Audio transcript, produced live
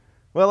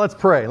Well, let's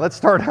pray. Let's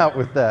start out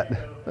with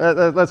that.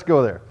 Let's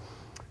go there.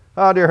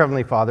 Oh, dear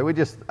Heavenly Father, I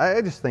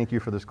just thank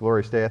you for this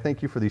glorious day. I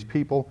thank you for these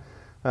people.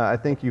 I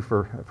thank you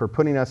for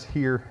putting us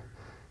here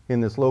in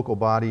this local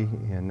body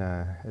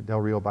at Del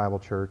Rio Bible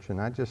Church.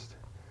 And I just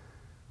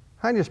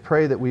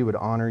pray that we would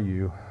honor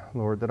you,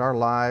 Lord, that our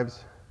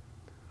lives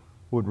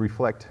would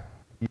reflect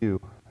you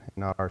and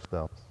not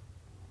ourselves.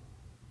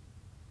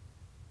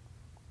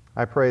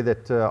 I pray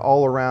that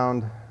all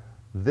around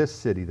this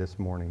city this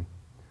morning,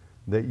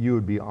 that you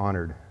would be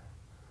honored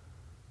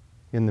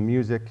in the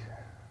music,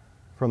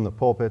 from the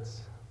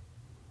pulpits,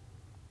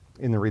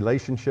 in the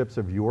relationships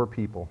of your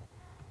people,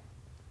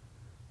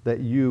 that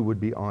you would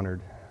be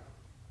honored.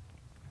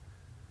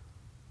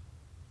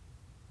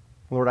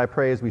 Lord, I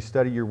pray as we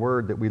study your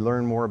word that we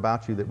learn more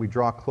about you, that we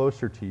draw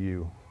closer to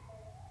you,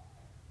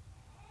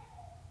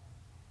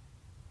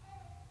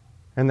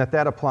 and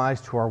that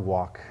applies to our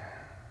walk.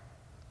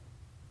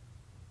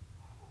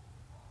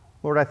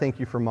 Lord, I thank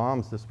you for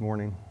moms this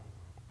morning.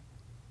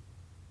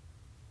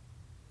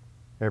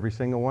 Every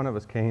single one of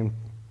us came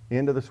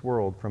into this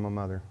world from a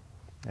mother,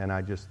 and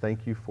I just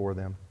thank you for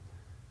them.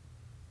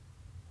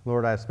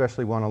 Lord, I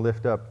especially want to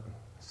lift up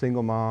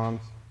single moms.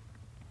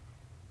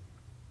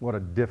 What a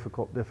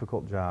difficult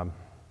job.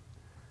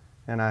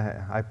 And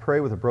I pray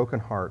with a broken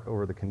heart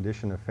over the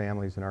condition of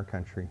families in our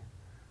country.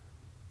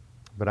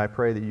 But I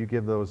pray that you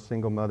give those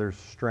single mothers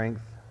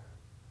strength,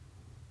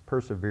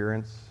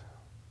 perseverance,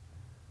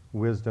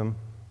 wisdom,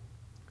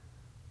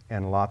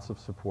 and lots of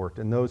support.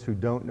 And those who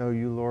don't know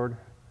you, Lord,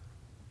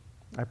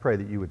 I pray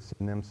that you would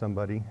send them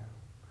somebody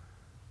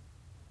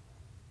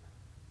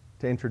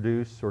to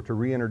introduce or to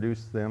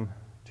reintroduce them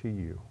to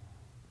you.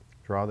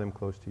 Draw them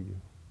close to you.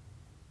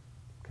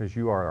 Because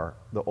you are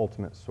the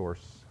ultimate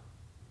source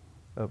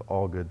of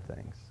all good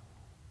things.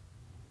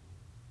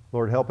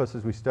 Lord, help us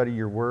as we study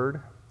your word.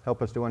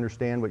 Help us to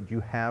understand what you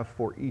have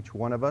for each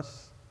one of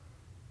us.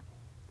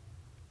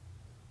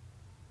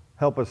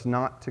 Help us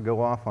not to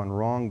go off on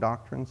wrong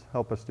doctrines.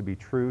 Help us to be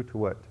true to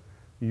what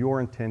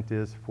your intent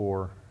is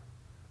for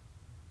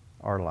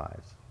our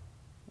lives.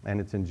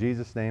 And it's in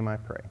Jesus' name I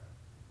pray.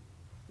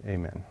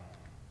 Amen.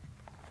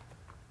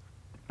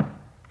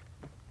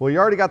 Well, you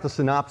already got the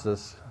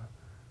synopsis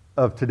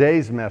of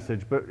today's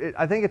message, but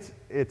I think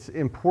it's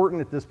important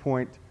at this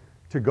point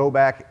to go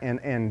back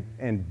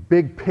and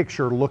big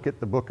picture look at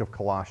the book of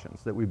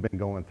Colossians that we've been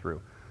going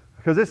through.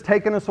 Because it's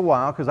taken us a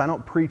while, because I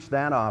don't preach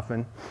that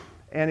often.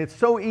 And it's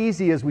so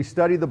easy as we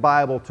study the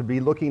Bible to be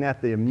looking at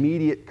the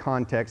immediate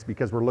context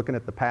because we're looking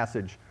at the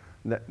passage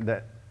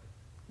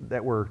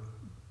that we're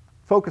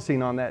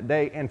focusing on that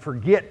day and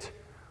forget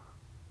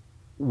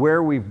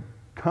where we've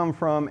come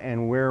from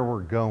and where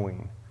we're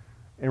going.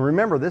 And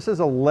remember, this is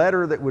a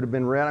letter that would have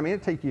been read. I mean,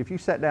 it'd take you, if you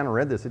sat down and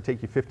read this, it'd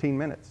take you 15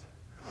 minutes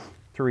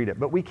to read it.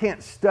 But we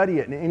can't study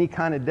it in any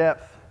kind of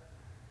depth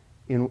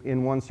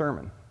in one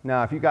sermon.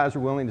 Now, if you guys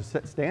are willing to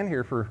stay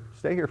here for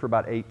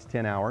about 8 to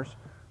 10 hours,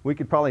 we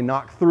could probably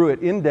knock through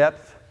it in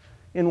depth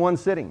in one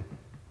sitting.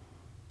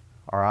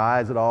 Our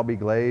eyes would all be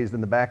glazed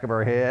in the back of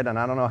our head, and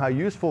I don't know how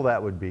useful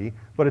that would be,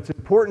 but it's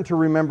important to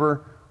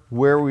remember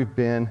where we've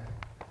been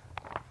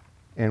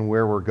and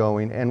where we're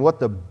going and what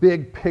the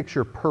big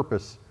picture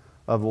purpose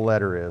of the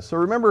letter is. So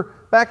remember,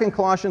 back in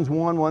Colossians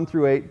 1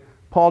 through 8,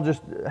 Paul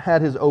just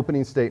had his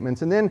opening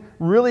statements and then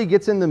really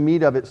gets in the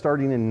meat of it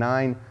starting in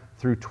 9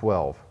 through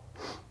 12.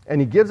 And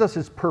he gives us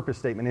his purpose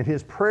statement. In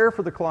his prayer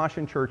for the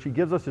Colossian church, he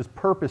gives us his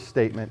purpose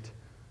statement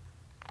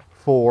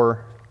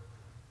for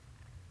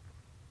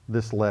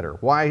this letter.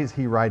 Why is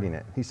he writing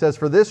it? He says,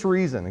 for this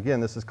reason,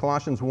 again, this is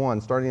Colossians 1,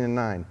 starting in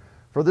 9.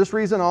 For this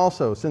reason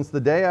also, since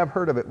the day I've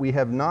heard of it, we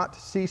have not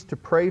ceased to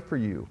pray for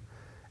you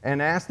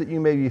and ask that you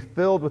may be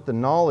filled with the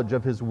knowledge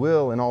of his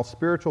will and all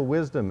spiritual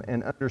wisdom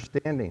and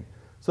understanding,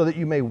 so that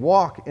you may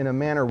walk in a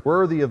manner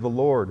worthy of the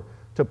Lord,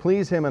 to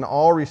please him in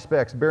all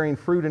respects, bearing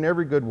fruit in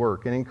every good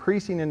work and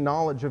increasing in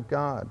knowledge of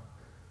God,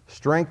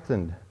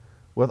 strengthened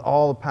with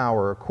all the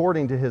power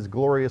according to his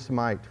glorious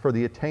might, for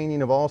the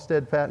attaining of all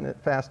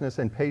steadfastness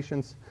and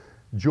patience,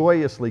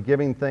 joyously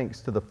giving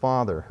thanks to the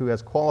Father who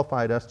has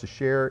qualified us to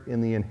share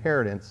in the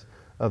inheritance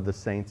of the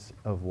saints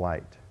of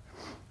light.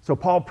 So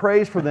Paul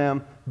prays for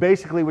them.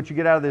 Basically what you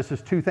get out of this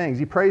is two things.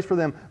 He prays for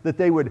them that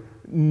they would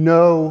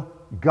know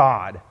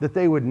God, that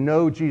they would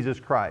know Jesus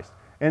Christ.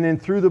 And then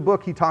through the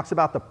book he talks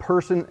about the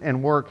person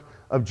and work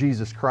of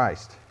Jesus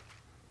Christ.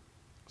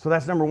 So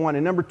that's number one.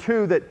 And number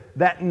two,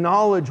 that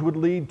knowledge would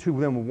lead to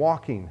them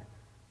walking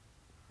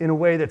in a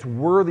way that's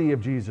worthy of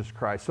Jesus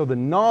Christ. So the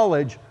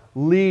knowledge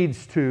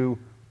leads to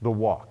the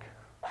walk.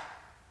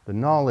 The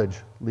knowledge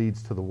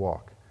leads to the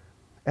walk.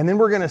 And then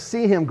we're going to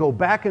see him go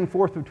back and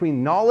forth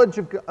between knowledge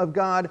of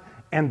God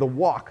and the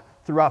walk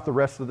throughout the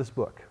rest of this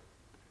book.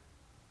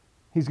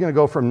 He's going to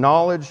go from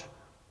knowledge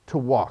to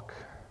walk.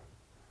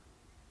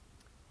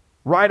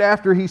 Right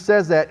after he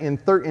says that in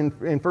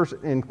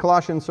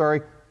Colossians,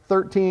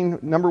 13,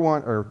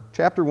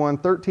 chapter 1,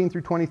 13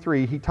 through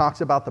 23, he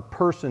talks about the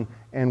person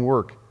and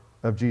work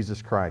of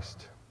Jesus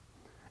Christ.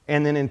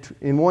 And then in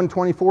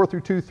 1:24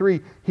 through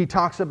 2:3, he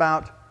talks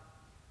about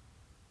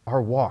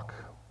our walk,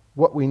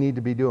 what we need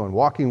to be doing,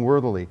 walking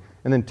worthily.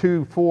 And then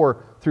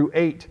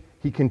 2:4-8,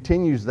 he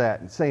continues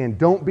that, saying,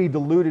 don't be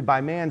deluded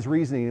by man's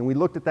reasoning. And we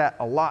looked at that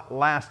a lot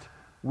last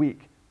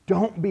week.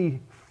 Don't be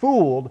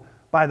fooled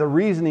by the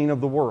reasoning of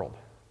the world.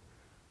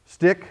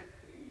 Stick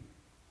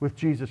with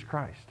Jesus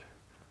Christ,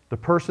 the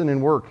person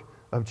and work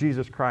of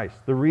Jesus Christ,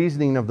 the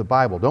reasoning of the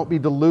Bible. Don't be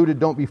deluded,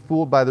 don't be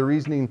fooled by the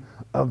reasoning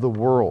of the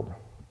world.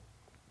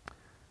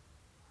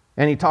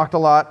 And he talked a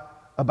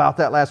lot about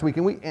that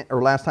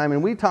last time,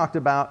 and we talked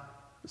about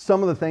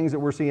some of the things that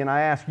we're seeing.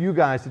 I asked you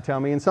guys to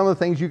tell me, and some of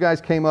the things you guys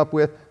came up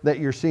with that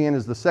you're seeing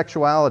is the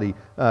sexuality,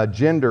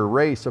 gender,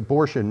 race,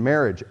 abortion,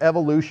 marriage,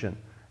 evolution,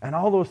 and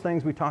all those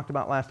things we talked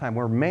about last time,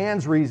 where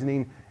man's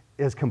reasoning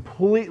is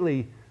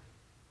completely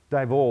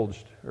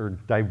diverged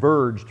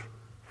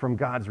from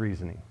God's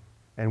reasoning.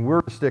 And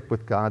we're to stick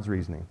with God's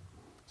reasoning.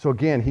 So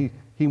again,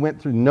 he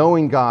went through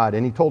knowing God,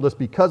 and he told us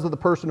because of the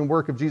person and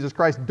work of Jesus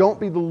Christ, don't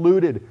be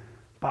deluded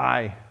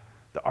by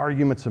the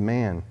arguments of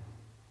man.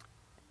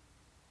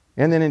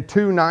 And then in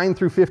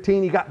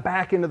 2:9-15, he got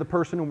back into the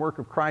person and work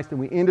of Christ, and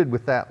we ended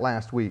with that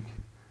last week.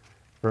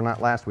 Or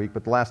not last week,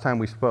 but the last time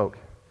we spoke.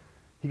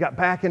 He got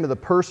back into the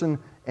person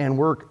and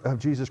work of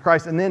Jesus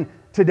Christ. And then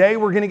today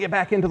we're going to get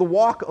back into the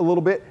walk a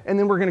little bit, and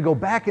then we're going to go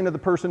back into the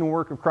person and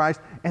work of Christ,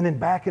 and then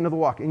back into the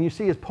walk. And you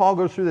see, as Paul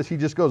goes through this, he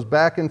just goes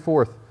back and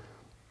forth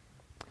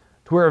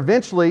to where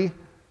eventually,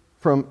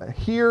 from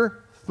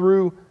here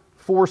through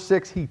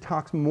 4:6, he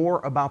talks more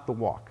about the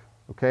walk.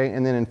 Okay?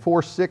 And then in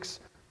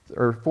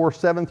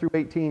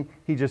 4:7-18,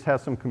 he just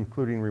has some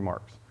concluding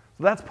remarks.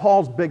 So that's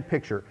Paul's big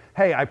picture.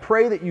 Hey, I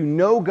pray that you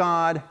know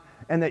God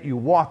and that you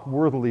walk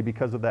worthily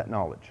because of that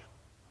knowledge.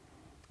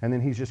 And then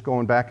he's just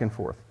going back and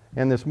forth.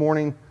 And this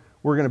morning,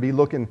 we're going to be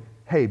looking,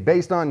 hey,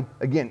 based on,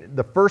 again,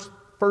 the first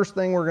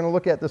thing we're going to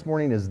look at this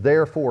morning is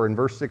therefore in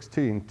verse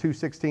 16.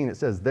 2:16, it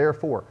says,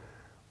 therefore.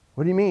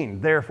 What do you mean,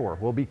 therefore?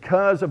 Well,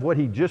 because of what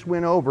he just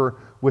went over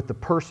with the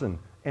person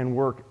and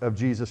work of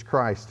Jesus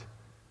Christ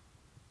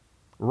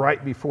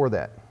right before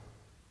that.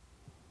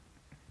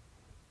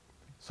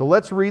 So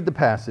let's read the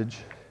passage,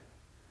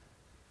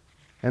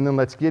 and then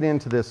let's get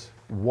into this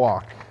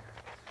walk.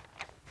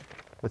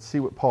 Let's see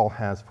what Paul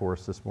has for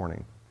us this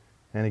morning.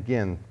 And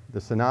again, the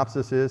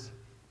synopsis is,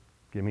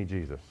 give me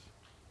Jesus.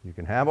 You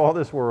can have all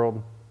this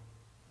world,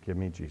 give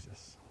me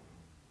Jesus.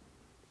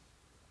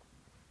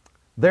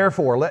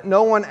 Therefore, let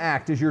no one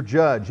act as your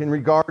judge in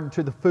regard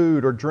to the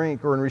food or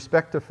drink or in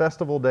respect to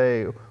festival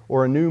day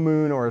or a new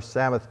moon or a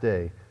Sabbath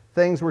day,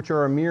 things which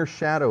are a mere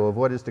shadow of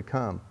what is to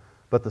come,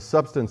 but the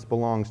substance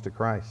belongs to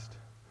Christ.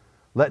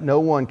 Let no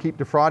one keep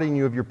defrauding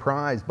you of your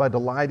prize by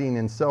delighting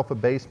in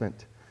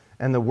self-abasement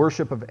and the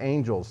worship of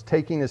angels,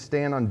 taking his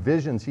stand on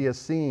visions he has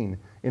seen,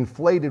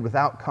 inflated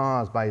without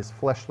cause by his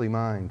fleshly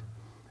mind,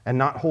 and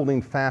not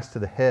holding fast to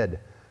the head,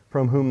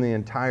 from whom the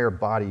entire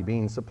body,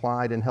 being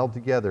supplied and held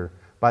together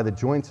by the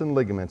joints and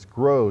ligaments,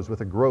 grows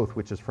with a growth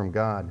which is from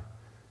God.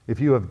 If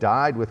you have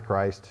died with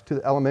Christ to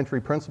the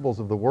elementary principles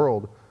of the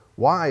world,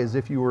 why, as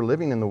if you were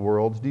living in the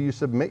world, do you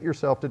submit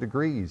yourself to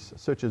degrees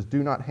such as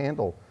do not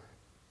handle,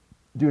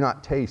 do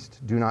not taste,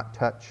 do not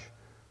touch,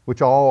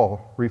 which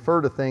all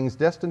refer to things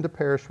destined to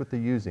perish with the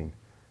using,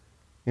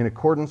 in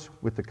accordance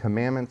with the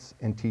commandments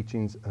and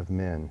teachings of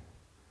men?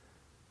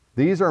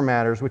 These are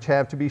matters which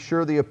have, to be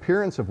sure, the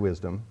appearance of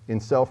wisdom in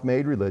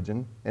self-made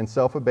religion and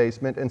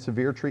self-abasement and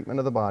severe treatment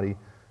of the body,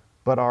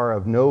 but are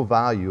of no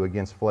value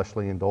against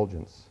fleshly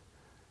indulgence.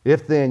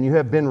 If then you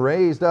have been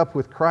raised up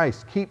with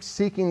Christ, keep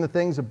seeking the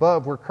things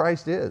above where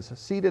Christ is,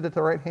 seated at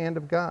the right hand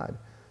of God.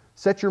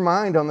 Set your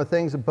mind on the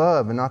things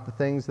above and not the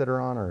things that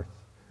are on earth.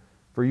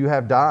 For you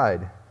have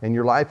died, and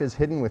your life is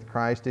hidden with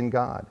Christ in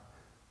God.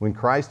 When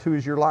Christ, who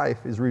is your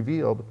life, is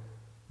revealed,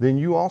 then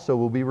you also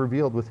will be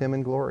revealed with him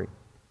in glory.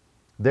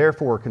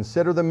 Therefore,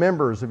 consider the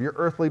members of your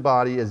earthly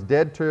body as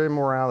dead to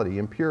immorality,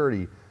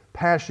 impurity,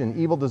 passion,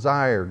 evil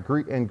desire,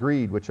 and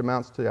greed, which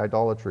amounts to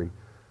idolatry.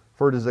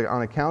 For it is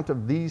on account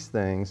of these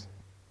things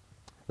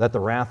that the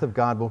wrath of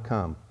God will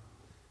come.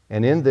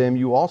 And in them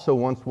you also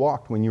once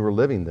walked when you were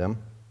living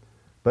them.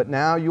 But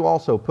now you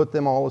also put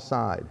them all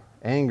aside: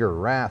 anger,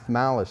 wrath,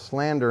 malice,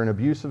 slander, and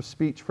abusive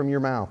speech from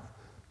your mouth.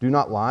 Do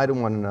not lie to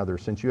one another,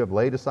 since you have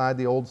laid aside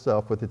the old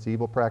self with its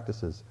evil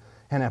practices,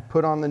 and have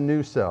put on the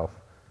new self,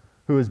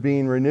 who is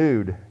being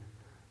renewed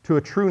to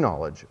a true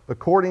knowledge,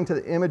 according to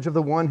the image of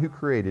the one who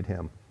created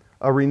him,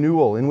 a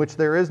renewal in which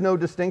there is no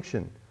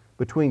distinction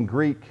between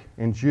Greek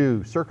and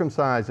Jew,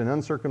 circumcised and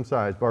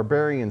uncircumcised,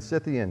 barbarian,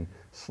 Scythian,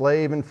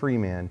 slave and free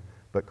man,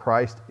 but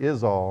Christ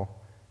is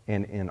all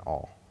and in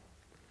all.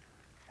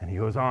 And he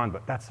goes on,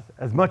 but that's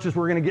as much as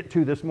we're going to get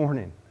to this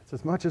morning. That's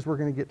as much as we're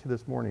going to get to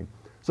this morning.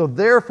 So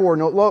therefore,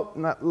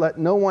 let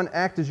no one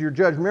act as your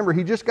judge. Remember,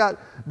 he just got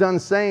done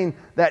saying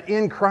that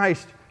in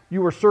Christ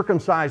you were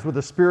circumcised with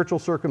a spiritual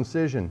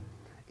circumcision.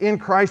 In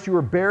Christ you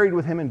were buried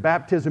with him in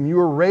baptism. You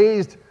were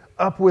raised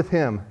up with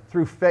him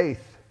through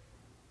faith.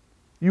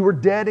 You were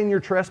dead in your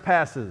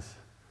trespasses,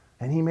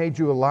 and he made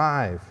you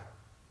alive.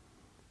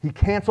 He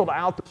canceled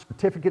out the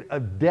certificate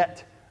of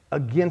debt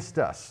against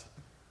us.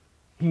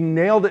 He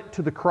nailed it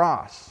to the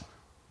cross.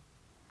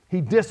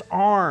 He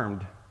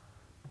disarmed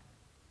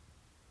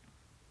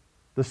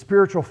the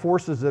spiritual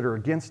forces that are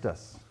against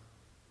us.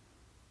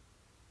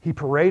 He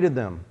paraded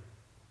them,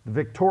 the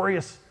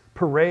victorious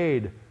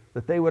parade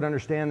that they would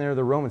understand there,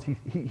 the Romans.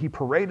 He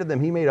paraded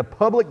them. He made a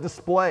public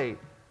display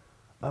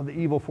of the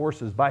evil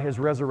forces by his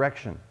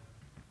resurrection.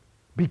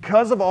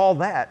 Because of all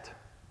that,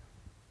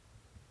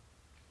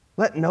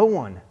 let no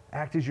one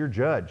act as your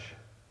judge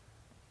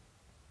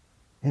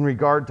in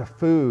regard to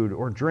food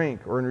or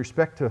drink or in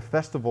respect to a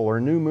festival or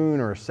a new moon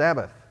or a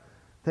Sabbath,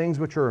 things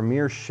which are a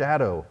mere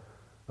shadow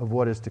of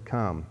what is to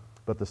come,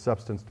 but the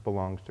substance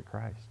belongs to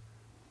Christ.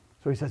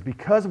 So he says,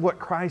 because of what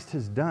Christ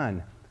has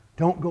done,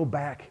 don't go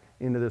back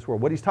into this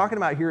world. What he's talking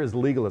about here is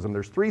legalism.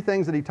 There's three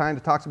things that he kind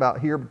of talks about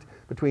here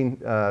between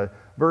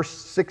verse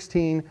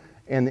 16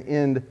 and the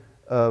end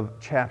of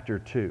chapter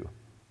 2.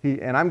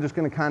 And I'm just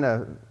going to kind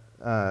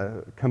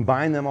of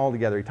combine them all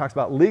together. He talks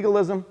about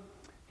legalism,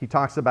 he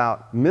talks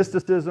about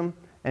mysticism,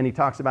 and he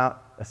talks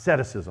about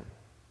asceticism.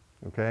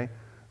 Okay?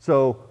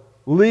 So,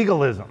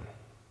 legalism.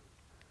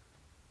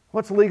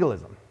 What's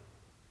legalism?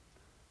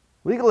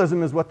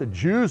 Legalism is what the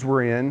Jews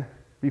were in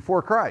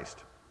before Christ,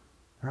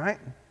 right?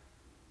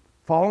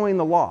 Following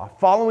the law,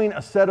 following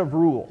a set of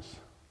rules.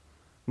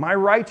 My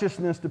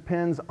righteousness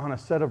depends on a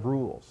set of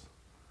rules.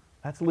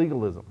 That's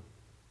legalism.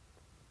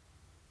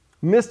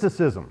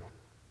 Mysticism.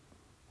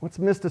 What's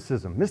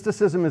mysticism?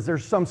 Mysticism is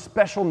there's some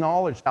special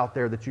knowledge out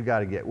there that you got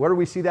to get. Where do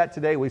we see that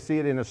today? We see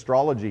it in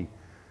astrology.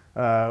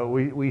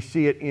 We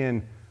see it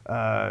in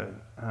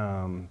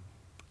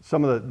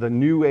some of the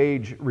New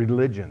Age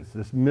religions,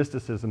 this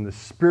mysticism, this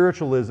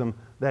spiritualism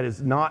that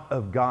is not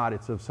of God,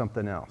 it's of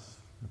something else.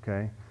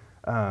 Okay?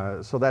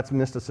 So that's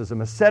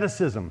mysticism.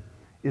 Asceticism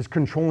is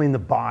controlling the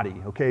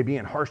body, okay?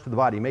 Being harsh to the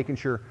body, making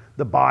sure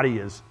the body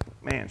is,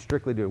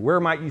 strictly doing. Where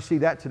might you see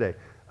that today?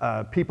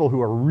 People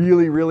who are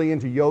really, really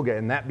into yoga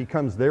and that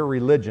becomes their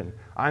religion.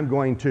 I'm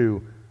going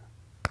to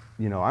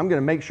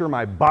make sure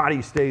my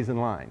body stays in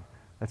line.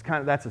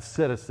 That's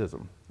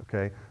asceticism,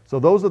 okay? So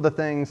those are the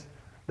things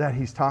that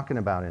he's talking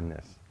about in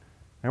this.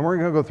 And we're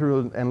going to go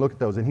through and look at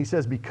those. And he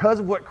says, because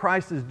of what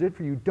Christ has did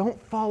for you,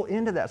 don't fall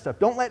into that stuff.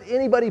 Don't let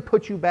anybody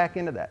put you back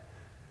into that.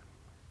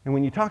 And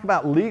when you talk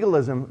about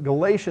legalism,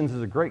 Galatians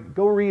is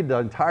go read the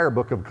entire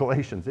book of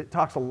Galatians. It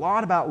talks a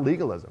lot about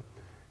legalism.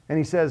 And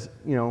he says,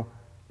 it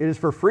is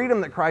for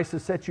freedom that Christ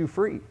has set you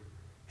free. He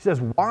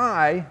says,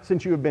 why,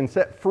 since you have been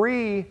set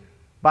free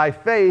by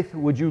faith,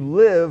 would you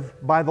live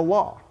by the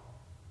law?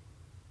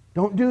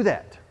 Don't do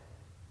that.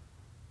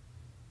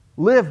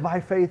 Live by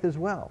faith as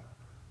well.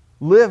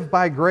 Live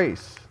by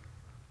grace.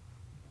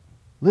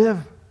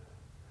 Live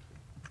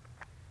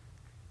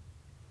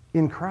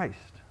in Christ.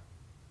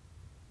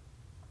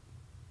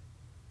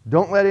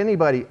 Don't let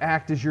anybody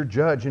act as your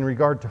judge in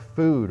regard to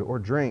food or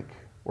drink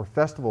or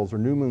festivals or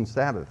new moon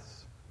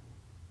Sabbaths.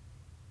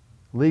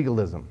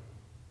 Legalism.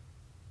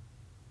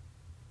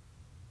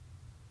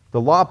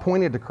 The law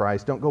pointed to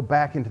Christ. Don't go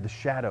back into the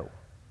shadow.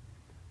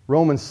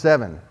 Romans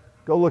 7.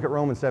 Go look at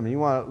Romans 7. You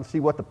want to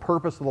see what the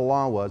purpose of the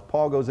law was.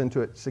 Paul goes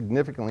into it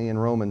significantly in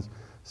Romans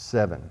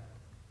 7.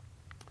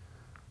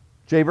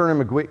 J.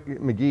 Vernon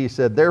McGee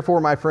said,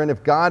 therefore, my friend,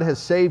 if God has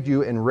saved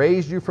you and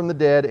raised you from the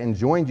dead and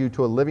joined you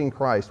to a living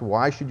Christ,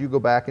 why should you go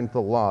back into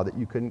the law that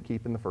you couldn't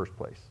keep in the first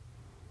place?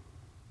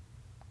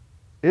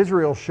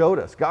 Israel showed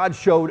us. God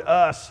showed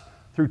us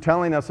through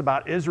telling us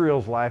about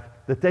Israel's life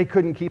that they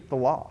couldn't keep the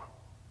law.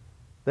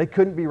 They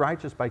couldn't be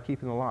righteous by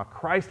keeping the law.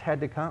 Christ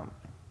had to come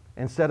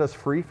and set us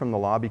free from the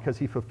law because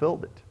he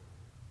fulfilled it.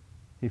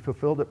 He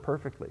fulfilled it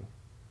perfectly.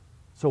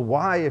 So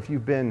why, if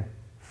you've been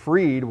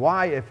freed,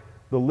 why, if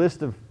the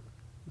list of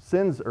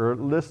sins or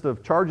list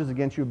of charges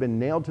against you have been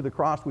nailed to the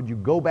cross, would you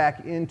go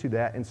back into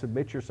that and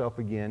submit yourself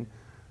again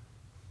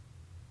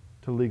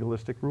to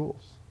legalistic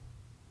rules?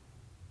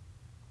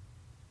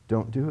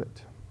 Don't do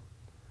it.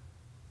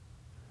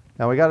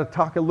 Now we got to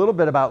talk a little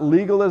bit about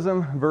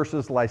legalism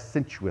versus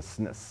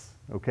licentiousness.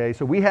 Okay,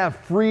 so we have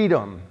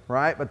freedom,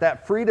 right? But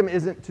that freedom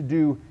isn't to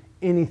do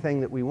anything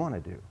that we want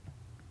to do,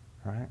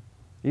 right?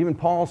 Even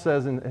Paul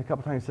says, a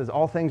couple times, he says,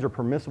 all things are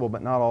permissible,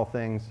 but not all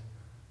things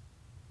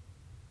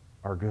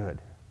are good.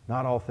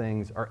 Not all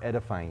things are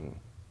edifying.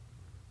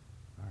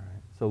 All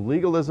right. So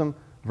legalism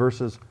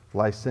versus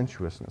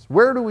licentiousness.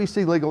 Where do we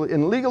see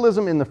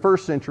legalism in the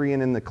first century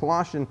and in the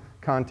Colossian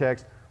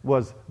context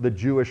was the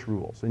Jewish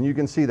rules. And you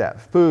can see that.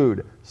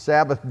 Food,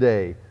 Sabbath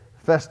day,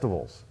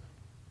 festivals.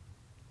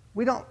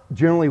 We don't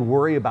generally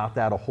worry about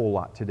that a whole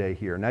lot today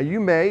here. Now you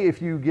may,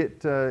 if you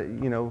get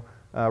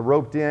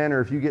roped in, or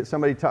if you get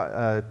somebody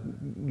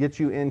get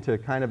you into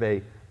kind of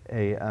a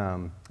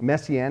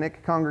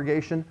messianic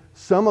congregation,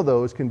 some of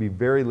those can be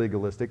very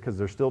legalistic because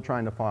they're still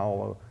trying to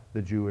follow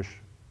the Jewish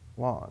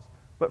laws.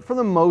 But for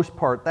the most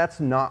part, that's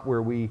not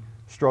where we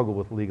struggle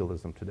with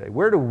legalism today.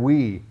 Where do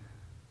we,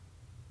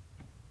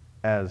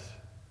 as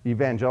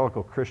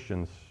evangelical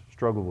Christians,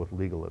 struggle with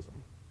legalism?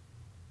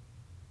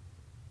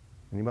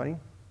 Anybody?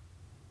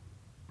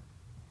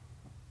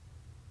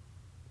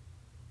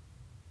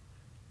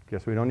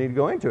 Guess we don't need to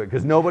go into it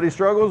because nobody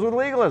struggles with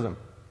legalism.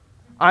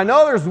 I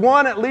know there's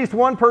at least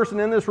one person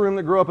in this room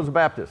that grew up as a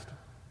Baptist.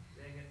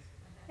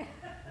 Dang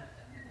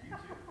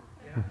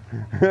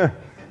it.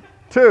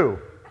 Two.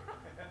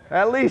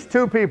 At least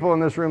two people in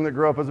this room that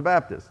grew up as a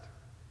Baptist.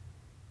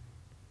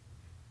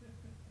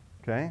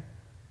 Okay?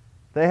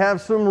 They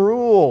have some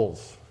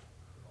rules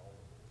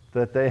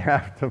that they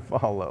have to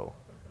follow.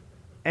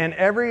 And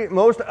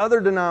most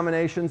other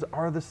denominations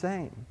are the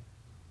same.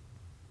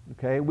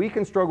 Okay? We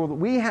can struggle.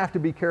 We have to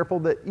be careful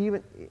that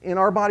even in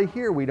our body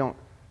here, we don't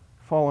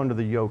fall under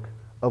the yoke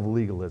of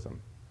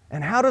legalism.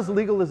 And how does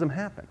legalism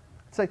happen?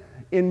 It's like,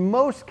 in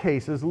most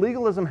cases,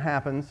 legalism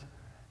happens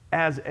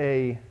as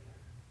it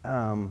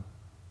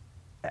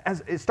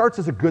starts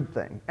as a good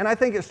thing. And I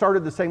think it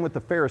started the same with the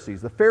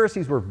Pharisees. The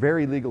Pharisees were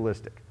very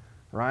legalistic,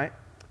 right?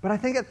 But I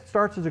think it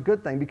starts as a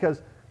good thing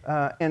because,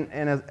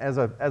 as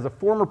a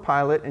former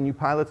pilot, and you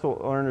pilots will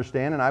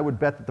understand, and I would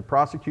bet that the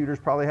prosecutors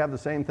probably have the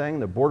same thing,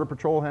 the Border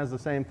Patrol has the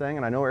same thing,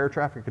 and I know Air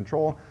Traffic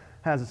Control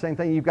has the same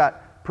thing. You've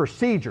got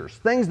procedures,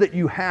 things that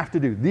you have to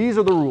do. These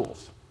are the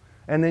rules.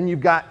 And then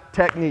you've got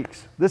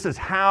techniques. This is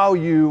how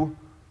you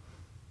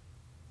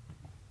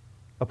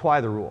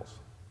apply the rules.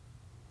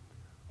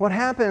 What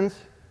happens,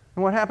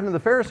 and what happened to the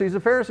Pharisees,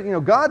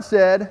 God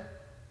said,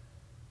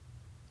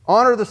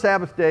 honor the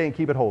Sabbath day and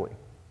keep it holy.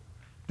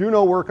 Do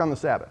no work on the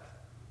Sabbath.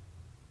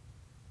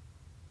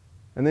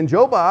 And then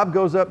Joe Bob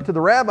goes up to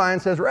the rabbi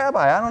and says,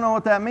 Rabbi, I don't know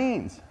what that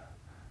means.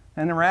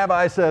 And the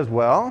rabbi says,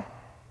 well,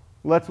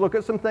 let's look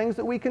at some things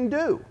that we can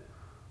do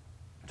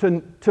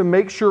to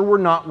make sure we're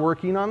not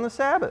working on the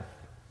Sabbath.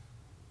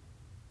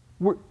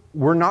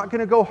 We're not going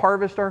to go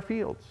harvest our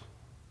fields.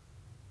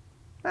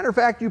 Matter of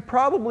fact, you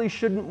probably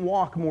shouldn't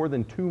walk more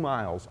than 2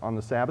 miles on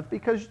the Sabbath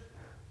because it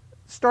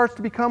starts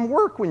to become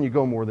work when you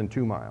go more than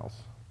 2 miles.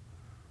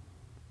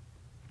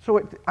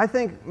 So I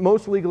think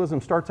most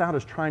legalism starts out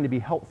as trying to be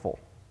helpful.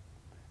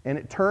 And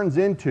it turns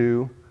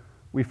into,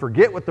 we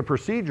forget what the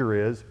procedure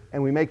is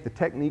and we make the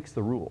techniques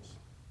the rules.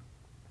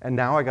 And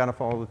now I got to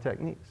follow the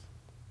techniques.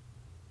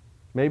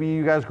 Maybe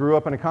you guys grew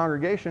up in a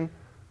congregation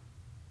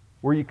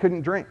where you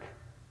couldn't drink.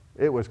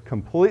 It was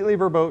completely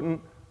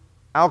verboten.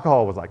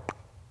 Alcohol was like,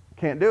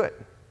 can't do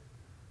it.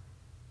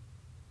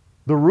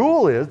 The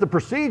rule is, the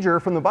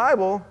procedure from the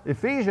Bible,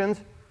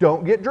 Ephesians,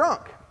 don't get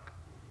drunk.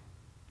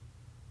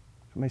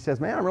 Somebody says,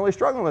 man, I'm really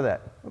struggling with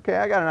that. Okay,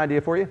 I got an idea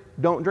for you.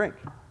 Don't drink.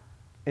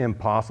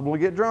 Impossible to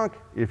get drunk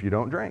if you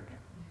don't drink.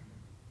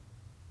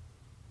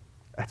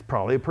 That's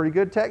probably a pretty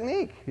good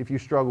technique if you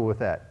struggle with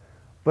that.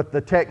 But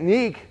the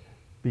technique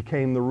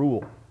became the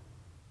rule.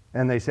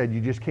 And they said,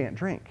 you just can't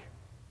drink.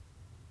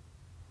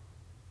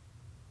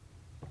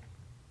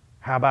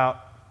 How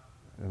about,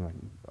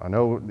 I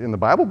know in the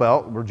Bible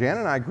Belt, where Jan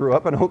and I grew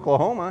up in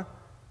Oklahoma,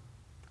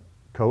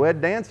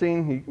 co-ed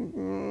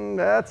dancing,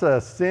 that's a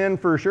sin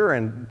for sure.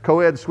 And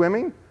co-ed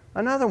swimming,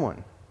 another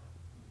one.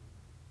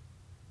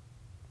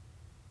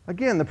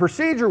 Again, the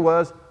procedure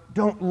was,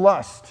 don't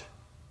lust.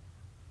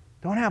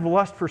 Don't have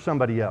lust for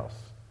somebody else.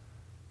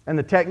 And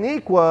the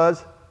technique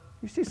was,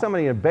 you see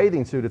somebody in a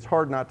bathing suit, it's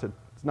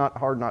not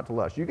hard not to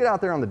lust. You get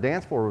out there on the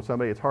dance floor with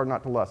somebody, it's hard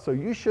not to lust. So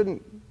you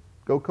shouldn't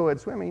go co-ed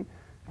swimming,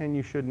 and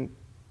you shouldn't,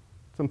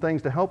 some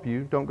things to help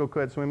you, don't go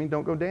co-ed swimming,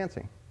 don't go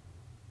dancing.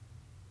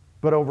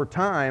 But over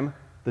time,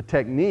 the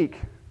technique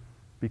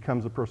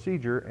becomes a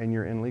procedure, and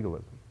you're in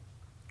legalism.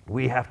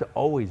 We have to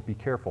always be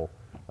careful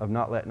of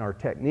not letting our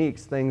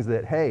techniques, things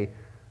that, hey,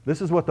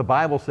 this is what the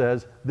Bible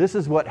says, this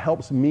is what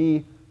helps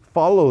me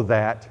follow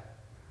that.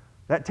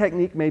 That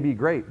technique may be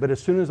great, but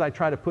as soon as I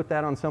try to put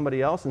that on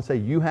somebody else and say,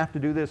 you have to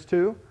do this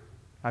too,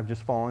 I've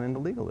just fallen into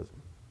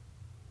legalism.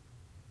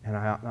 And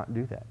I ought not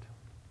do that.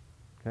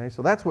 Okay,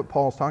 so that's what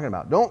Paul's talking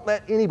about. Don't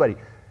let anybody,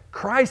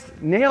 Christ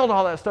nailed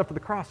all that stuff to the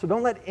cross, so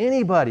don't let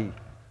anybody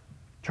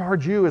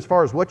charge you as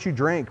far as what you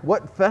drink,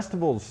 what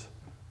festivals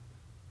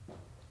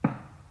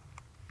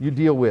you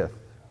deal with,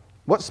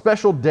 what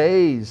special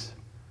days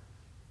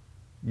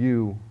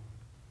you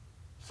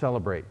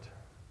celebrate.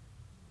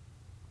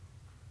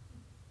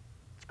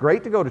 It's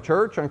great to go to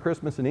church on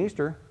Christmas and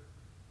Easter,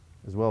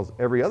 as well as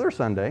every other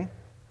Sunday,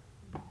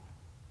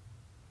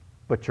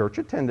 but church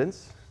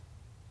attendance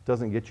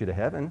doesn't get you to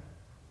heaven,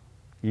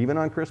 even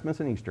on Christmas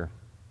and Easter.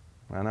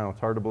 I know, it's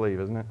hard to believe,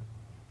 isn't it?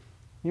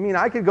 You mean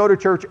I could go to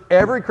church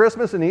every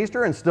Christmas and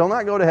Easter and still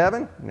not go to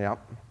heaven? Yep.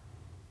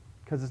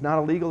 Because it's not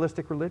a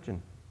legalistic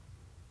religion.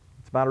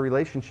 It's about a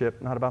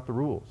relationship, not about the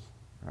rules.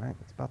 Right?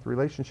 It's about the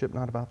relationship,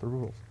 not about the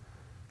rules.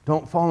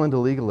 Don't fall into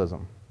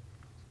legalism.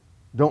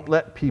 Don't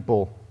let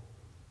people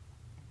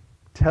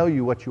tell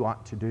you what you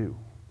ought to do.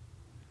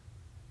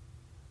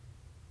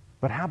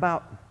 But how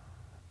about,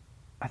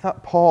 I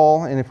thought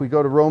Paul, and if we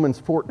go to Romans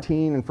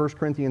 14 and 1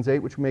 Corinthians 8,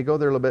 which we may go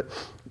there a little bit,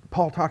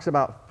 Paul talks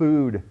about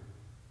food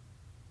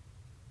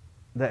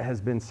that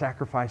has been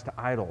sacrificed to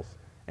idols.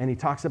 And he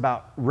talks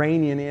about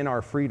reigning in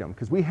our freedom.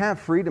 Because we have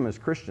freedom as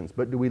Christians,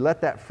 but do we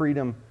let that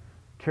freedom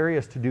carry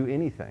us to do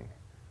anything?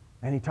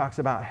 And he talks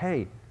about,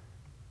 hey,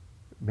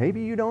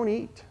 maybe you don't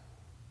eat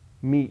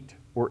meat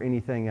or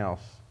anything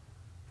else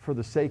for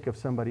the sake of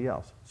somebody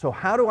else. So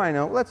how do I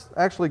know? Let's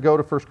actually go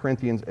to 1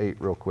 Corinthians 8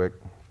 real quick.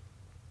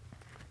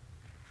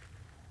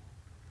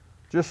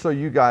 Just so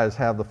you guys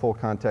have the full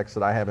context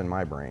that I have in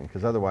my brain,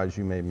 because otherwise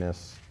you may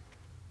miss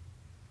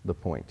the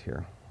point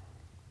here.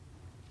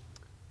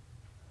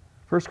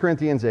 1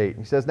 Corinthians 8,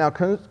 he says, "Now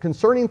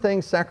concerning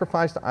things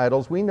sacrificed to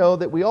idols, we know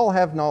that we all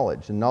have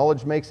knowledge, and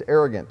knowledge makes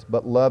arrogant,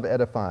 but love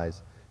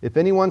edifies. If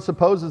anyone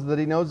supposes that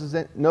he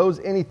knows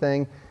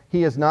anything,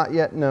 he is not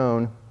yet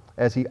known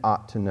as he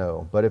ought to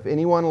know. But if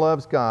anyone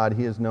loves God,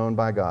 he is known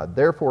by God.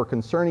 Therefore,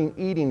 concerning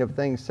eating of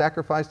things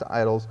sacrificed to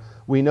idols,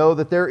 we know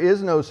that there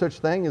is no such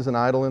thing as an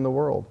idol in the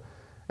world,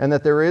 and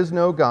that there is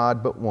no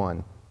God but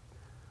one.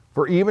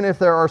 For even if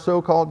there are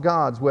so-called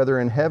gods, whether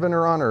in heaven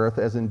or on earth,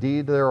 as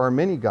indeed there are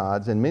many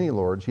gods and many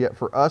lords, yet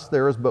for us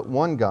there is but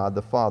one God,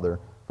 the Father,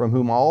 from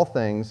whom all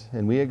things,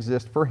 and we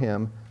exist for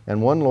him,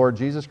 and one Lord,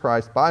 Jesus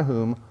Christ, by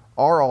whom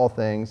are all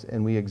things,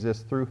 and we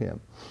exist through him.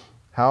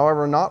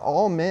 However, not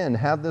all men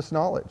have this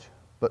knowledge,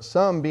 but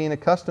some, being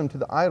accustomed to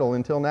the idol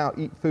until now,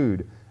 eat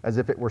food as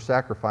if it were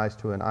sacrificed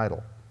to an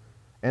idol,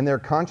 and their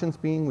conscience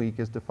being weak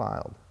is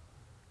defiled.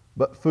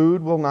 But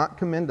food will not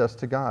commend us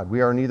to God. We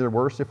are neither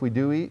worse if we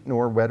do eat,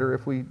 nor better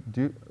if we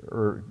do,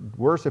 or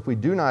worse if we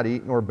do not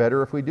eat, nor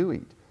better if we do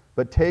eat.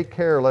 But take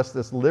care lest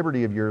this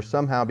liberty of yours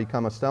somehow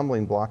become a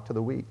stumbling block to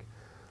the weak.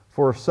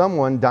 For if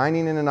someone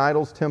dining in an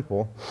idol's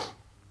temple,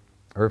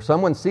 or if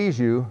someone sees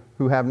you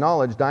who have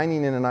knowledge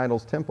dining in an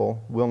idol's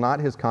temple, will not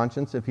his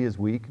conscience, if he is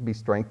weak, be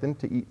strengthened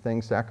to eat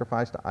things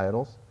sacrificed to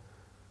idols?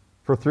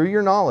 For through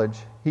your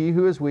knowledge, he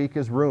who is weak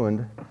is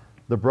ruined,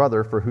 the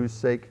brother for whose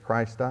sake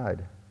Christ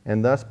died.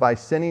 And thus by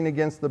sinning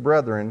against the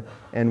brethren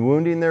and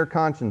wounding their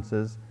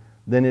consciences,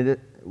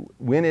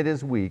 when it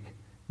is weak,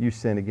 you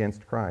sin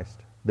against Christ.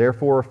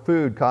 Therefore, if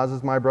food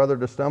causes my brother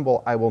to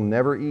stumble, I will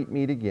never eat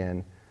meat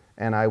again,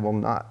 and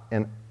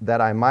that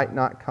I might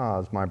not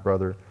cause my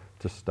brother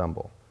to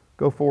stumble."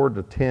 Go forward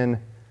to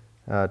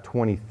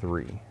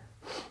 10:23,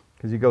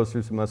 because he goes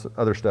through some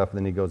other stuff, and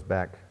then he goes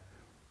back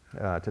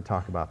to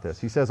talk about this.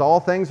 He says,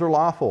 "All things are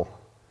lawful,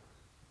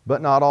 but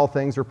not all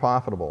things are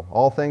profitable.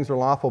 All things are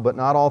lawful, but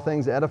not all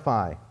things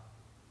edify.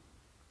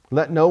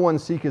 Let no one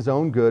seek his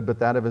own good, but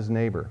that of his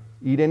neighbor.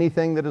 Eat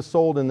anything that is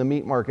sold in the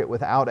meat market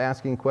without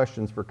asking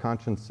questions for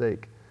conscience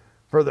sake.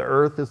 For the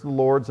earth is the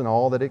Lord's and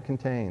all that it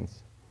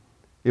contains.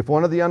 If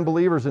one of the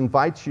unbelievers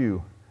invites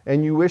you,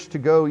 and you wish to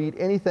go, eat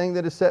anything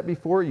that is set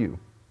before you,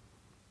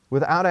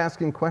 without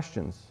asking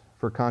questions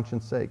for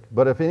conscience sake.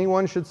 But if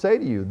anyone should say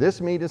to you,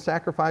 'This meat is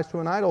sacrificed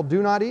to an idol,'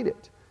 do not eat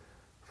it,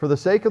 for the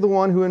sake of the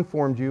one who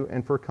informed you,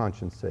 and for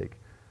conscience sake.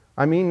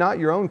 I mean not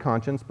your own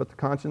conscience,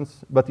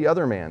 but the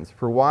other man's.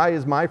 For why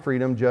is my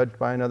freedom judged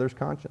by another's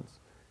conscience?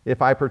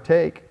 If I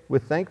partake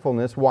with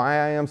thankfulness,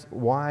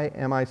 why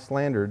am I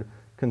slandered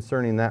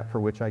concerning that for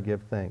which I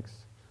give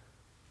thanks?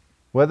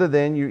 Whether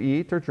then you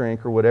eat or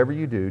drink or whatever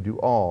you do, do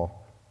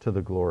all to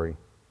the glory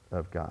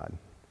of God."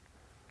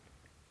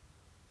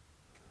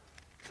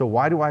 So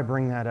why do I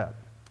bring that up?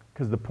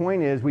 Because the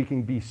point is we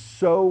can be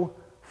so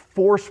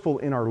forceful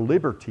in our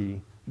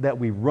liberty that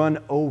we run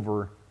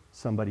over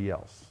somebody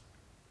else.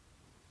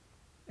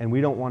 And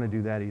we don't want to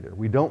do that either.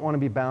 We don't want to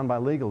be bound by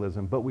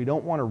legalism, but we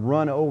don't want to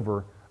run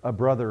over a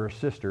brother or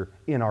sister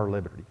in our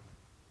liberty.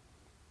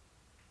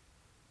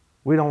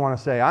 We don't want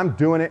to say, "I'm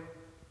doing it.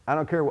 I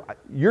don't care.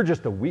 You're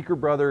just a weaker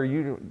brother.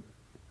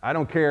 I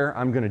don't care.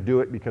 I'm going to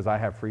do it because I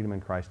have freedom in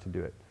Christ to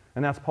do it."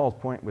 And that's Paul's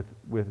point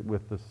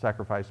with the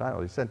sacrificed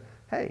idol. He said,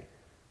 hey,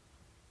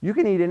 you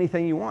can eat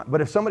anything you want,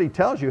 but if somebody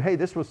tells you, hey,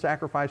 this was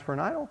sacrificed for an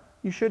idol,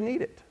 you shouldn't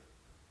eat it.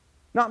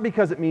 Not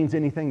because it means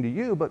anything to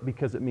you, but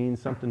because it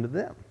means something to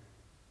them.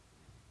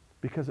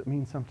 Because it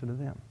means something to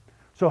them.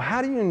 So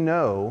how do you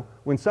know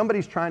when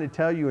somebody's trying to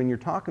tell you and you're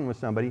talking with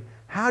somebody,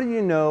 how do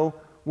you know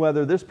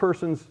whether this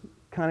person's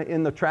kind of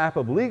in the trap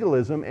of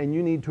legalism and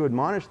you need to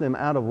admonish them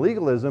out of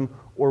legalism,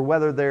 or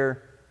whether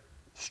they're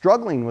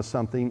struggling with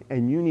something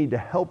and you need to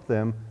help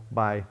them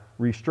by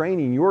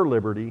restraining your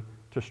liberty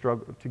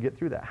to get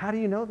through that? How do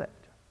you know that?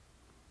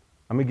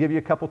 I'm going to give you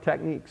a couple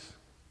techniques.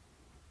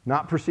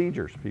 Not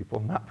procedures, people.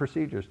 Not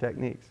procedures,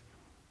 techniques.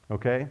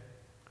 Okay?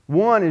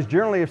 One is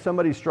generally if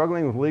somebody's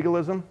struggling with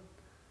legalism,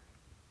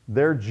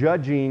 they're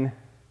judging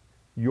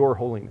your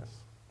holiness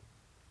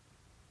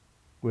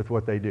with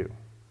what they do.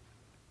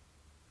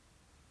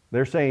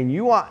 They're saying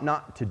you ought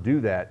not to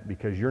do that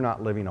because you're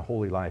not living a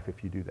holy life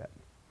if you do that.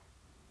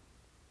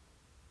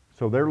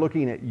 So they're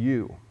looking at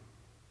you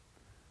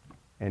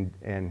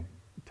and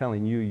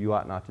telling you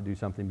ought not to do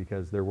something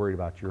because they're worried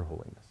about your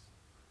holiness.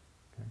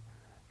 Okay?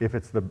 If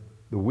it's the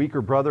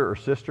weaker brother or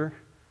sister,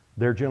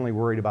 they're generally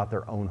worried about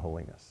their own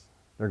holiness.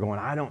 They're going,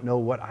 I don't know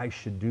what I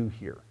should do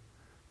here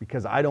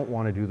because I don't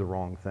want to do the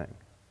wrong thing.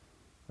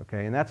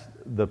 Okay, and that's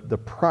the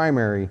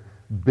primary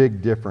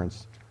big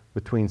difference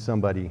between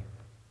somebody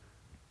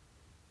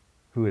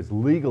who is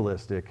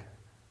legalistic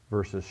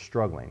versus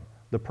struggling.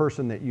 The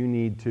person that you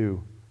need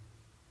to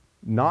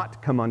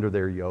not come under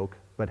their yoke,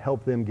 but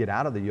help them get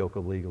out of the yoke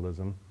of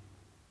legalism,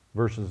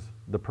 versus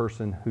the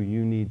person who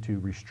you need to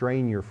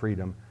restrain your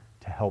freedom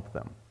to help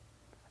them.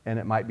 And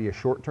it might be a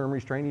short-term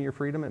restraining your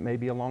freedom. It may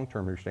be a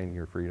long-term restraining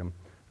your freedom.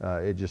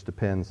 It just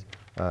depends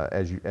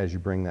as you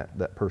bring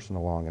that person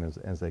along and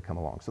as they come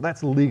along. So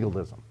that's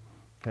legalism.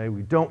 Okay,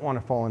 we don't want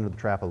to fall into the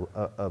trap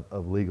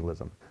of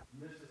legalism.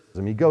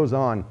 He goes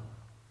on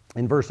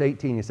in verse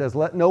 18. He says,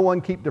 "Let no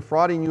one keep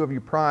defrauding you of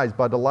your prize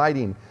by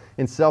delighting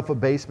in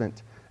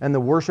self-abasement and the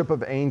worship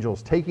of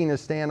angels, taking a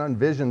stand on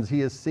visions he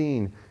has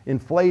seen,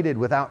 inflated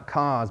without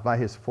cause by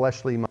his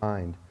fleshly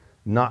mind,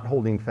 not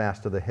holding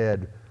fast to the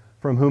head,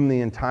 from whom the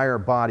entire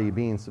body,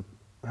 being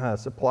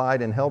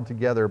supplied and held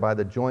together by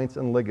the joints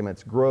and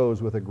ligaments,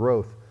 grows with a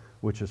growth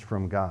which is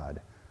from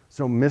God."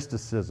 So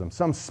mysticism,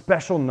 some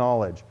special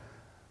knowledge.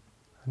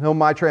 I know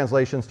my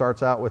translation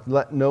starts out with,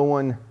 "Let no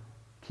one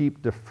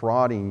keep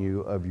defrauding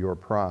you of your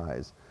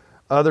prize."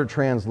 Other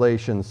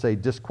translations say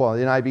disqualify.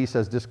 The NIV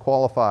says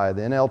disqualify.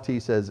 The NLT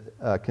says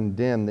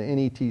condemn. The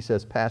NET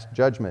says pass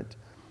judgment.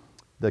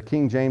 The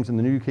King James and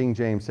the New King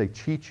James say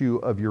cheat you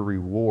of your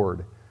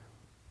reward.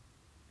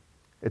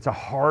 It's a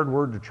hard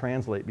word to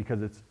translate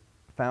because it's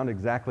found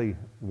exactly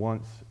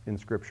once in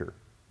Scripture,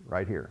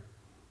 right here.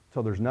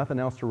 So there's nothing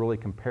else to really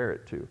compare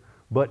it to.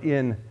 But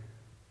in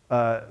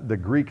the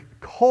Greek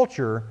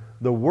culture,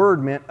 the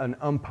word meant an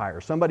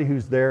umpire, somebody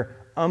who's there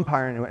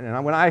umpiring.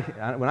 And when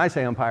I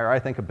say umpire, I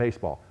think of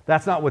baseball.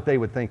 That's not what they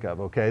would think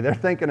of, okay? They're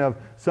thinking of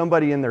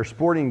somebody in their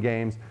sporting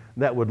games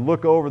that would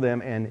look over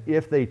them and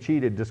if they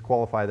cheated,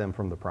 disqualify them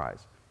from the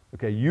prize.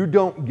 Okay, you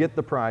don't get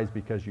the prize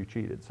because you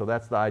cheated. So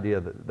that's the idea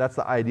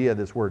of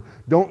this word.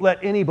 Don't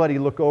let anybody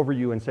look over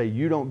you and say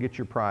you don't get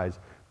your prize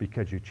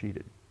because you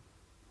cheated.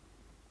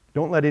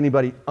 Don't let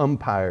anybody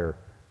umpire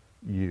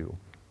you.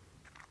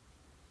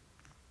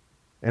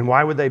 And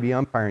why would they be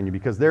umpiring you?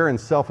 Because they're in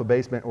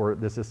self-abasement or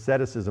this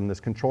asceticism, this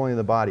controlling of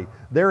the body.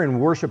 They're in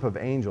worship of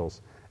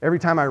angels. Every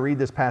time I read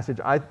this passage,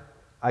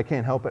 I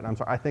can't help it.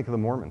 I think of the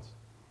Mormons.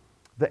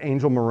 The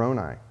angel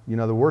Moroni,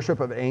 the worship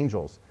of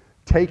angels.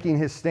 Taking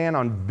his stand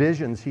on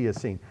visions he has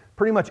seen.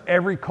 Pretty much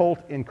every cult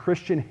in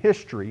Christian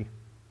history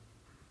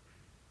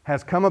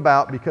has come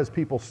about because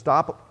people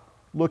stop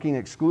looking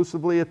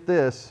exclusively at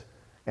this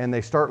and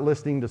they start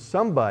listening to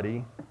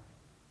somebody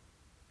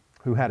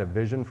who had a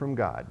vision from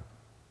God.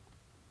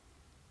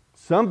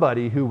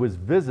 Somebody who was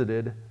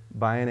visited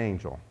by an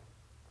angel.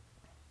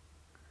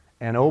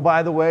 And oh,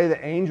 by the way,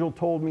 the angel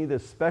told me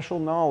this special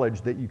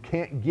knowledge that you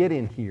can't get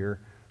in here,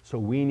 so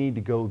we need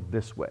to go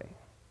this way.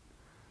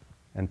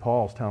 And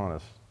Paul's telling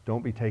us,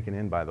 don't be taken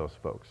in by those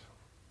folks.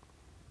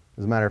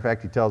 As a matter of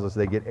fact, he tells us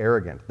they get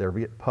arrogant. They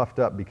get puffed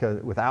up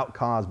without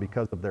cause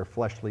because of their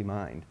fleshly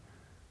mind.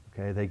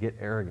 Okay, they get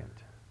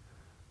arrogant.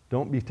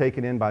 Don't be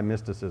taken in by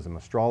mysticism,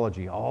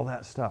 astrology, all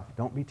that stuff.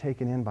 Don't be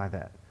taken in by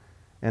that.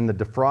 And the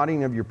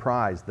defrauding of your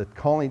prize,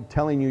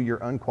 telling you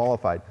you're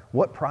unqualified.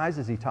 What prize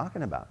is he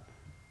talking about?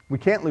 We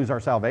can't lose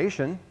our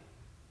salvation.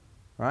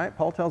 Right?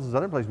 Paul tells us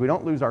other places we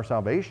don't lose our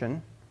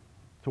salvation.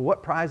 So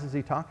what prize is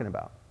he talking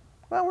about?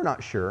 Well, we're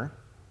not sure.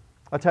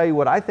 I'll tell you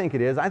what I think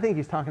it is. I think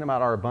he's talking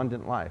about our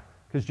abundant life.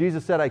 Because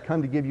Jesus said, I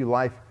come to give you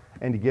life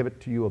and to give it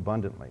to you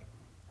abundantly.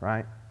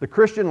 Right? The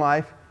Christian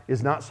life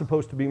is not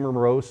supposed to be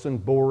morose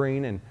and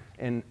boring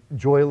and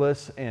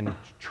joyless and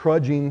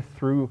trudging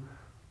through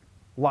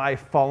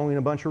life following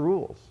a bunch of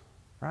rules.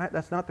 Right?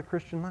 That's not the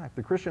Christian life.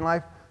 The Christian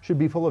life should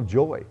be full of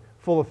joy,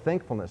 full of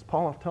thankfulness.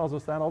 Paul tells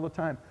us that all the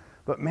time.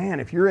 But man,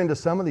 if you're into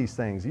some of these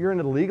things, you're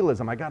into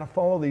legalism, I got to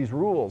follow these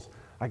rules,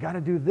 I got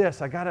to do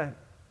this, I got to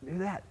do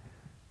that.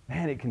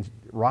 Man, it can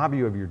rob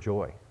you of your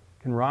joy.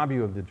 It can rob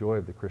you of the joy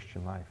of the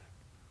Christian life.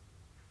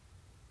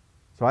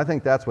 So I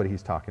think that's what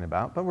he's talking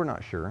about, but we're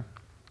not sure.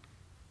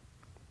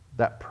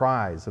 That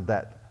prize of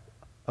that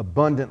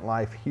abundant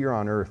life here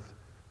on earth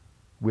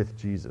with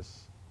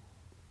Jesus.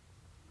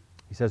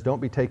 He says, don't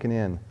be taken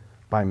in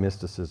by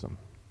mysticism.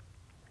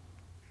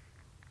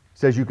 He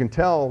says you can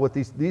tell what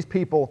these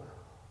people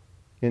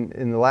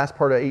in the last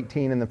part of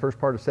 18 and the first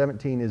part of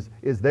 17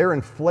 is they're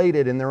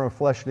inflated in their own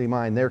fleshly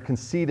mind. They're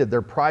conceited.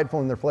 They're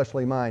prideful in their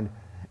fleshly mind.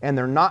 And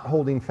they're not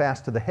holding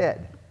fast to the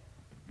head.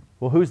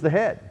 Well, who's the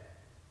head?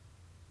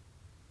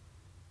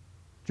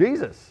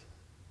 Jesus.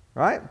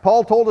 Right?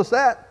 Paul told us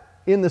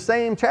that in the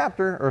same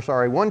chapter,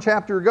 one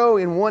chapter ago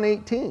in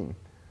 1:18.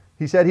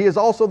 He said he is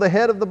also the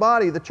head of the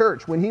body, the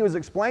church. When he was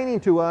explaining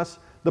to us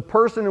the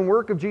person and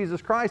work of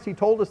Jesus Christ, he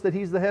told us that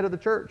he's the head of the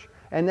church.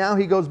 And now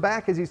he goes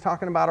back as he's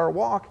talking about our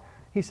walk.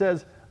 He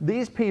says,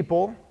 these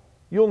people,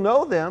 you'll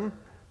know them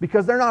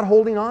because they're not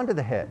holding on to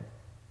the head.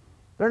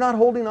 They're not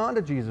holding on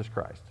to Jesus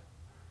Christ.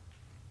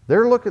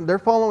 They're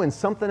following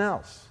something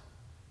else.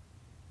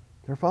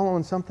 They're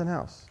following something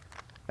else.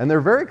 And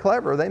they're very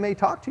clever. They may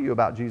talk to you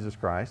about Jesus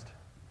Christ.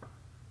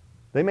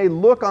 They may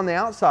look on the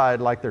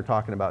outside like they're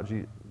talking about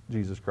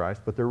Jesus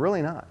Christ, but they're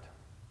really not.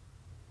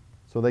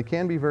 So they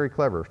can be very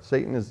clever.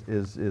 Satan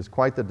is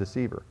quite the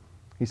deceiver.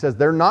 He says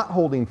they're not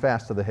holding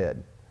fast to the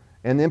head.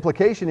 And the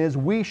implication is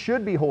we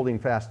should be holding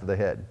fast to the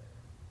head.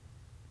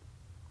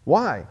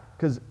 Why?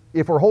 Because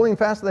if we're holding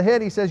fast to the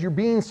head, he says you're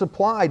being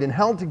supplied and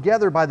held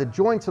together by the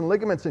joints and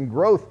ligaments and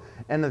growth,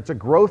 and it's a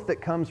growth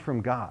that comes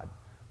from God.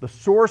 The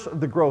source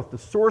of the growth, the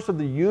source of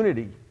the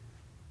unity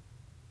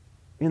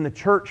in the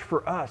church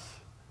for us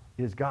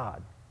is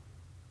God.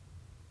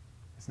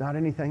 It's not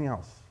anything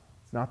else.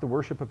 It's not the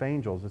worship of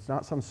angels. It's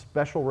not some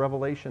special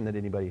revelation that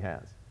anybody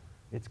has.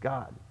 It's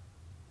God.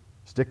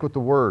 Stick with the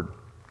Word,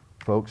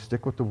 folks.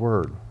 Stick with the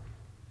Word.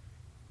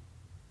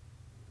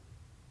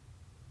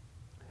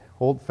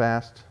 Hold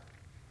fast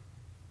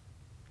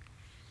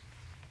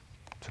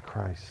to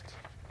Christ.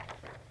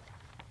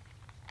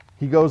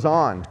 He goes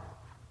on,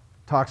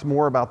 talks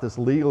more about this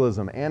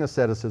legalism and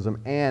asceticism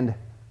and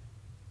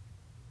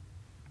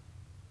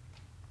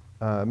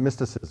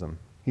mysticism.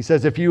 He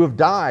says, if you have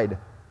died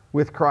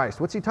with Christ.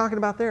 What's he talking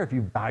about there? If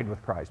you've died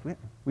with Christ.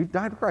 We've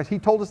died with Christ. He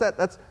told us that.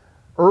 That's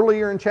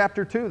earlier in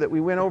chapter 2 that we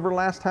went over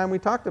last time we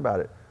talked about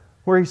it,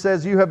 where he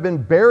says you have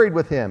been buried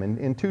with him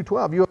in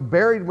 2:12. You have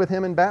buried with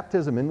him in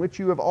baptism, in which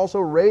you have also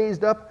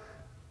raised up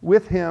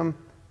with him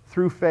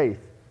through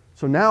faith.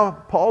 So now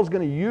Paul's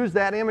going to use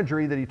that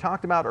imagery that he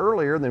talked about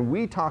earlier than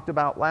we talked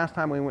about last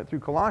time we went through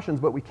Colossians,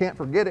 but we can't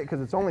forget it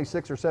because it's only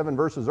 6 or 7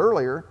 verses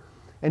earlier.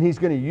 And he's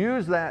going to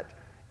use that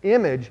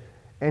image,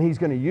 and he's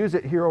going to use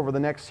it here over the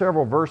next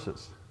several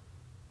verses.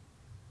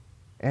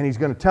 And he's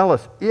going to tell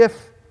us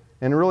if,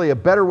 and really a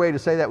better way to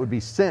say that would be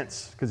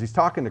since, because he's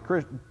talking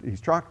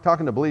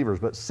to believers,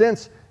 but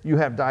since you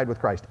have died with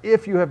Christ,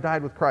 if you have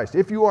died with Christ,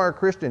 if you are a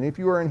Christian, if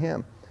you are in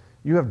him,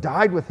 you have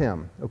died with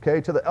him,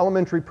 okay, to the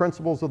elementary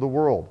principles of the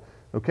world,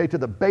 okay, to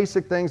the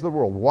basic things of the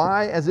world.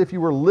 Why, as if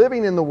you were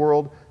living in the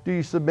world, do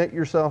you submit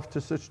yourself to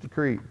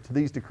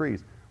these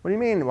decrees? What do you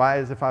mean, why,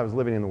 as if I was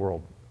living in the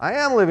world? I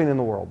am living in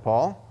the world,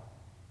 Paul.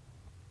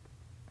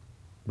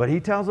 But he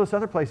tells us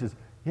other places,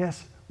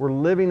 yes, we're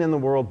living in the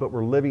world, but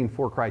we're living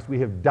for Christ. We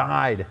have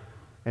died,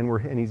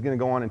 and he's going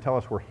to go on and tell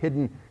us we're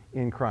hidden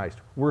in Christ.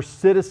 We're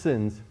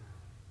citizens,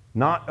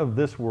 not of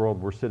this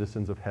world, we're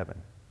citizens of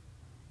heaven.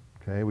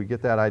 Okay, we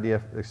get that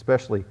idea,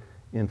 especially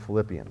in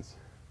Philippians.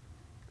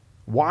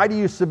 Why do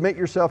you submit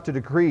yourself to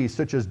decrees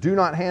such as do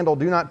not handle,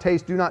 do not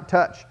taste, do not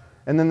touch?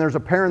 And then there's a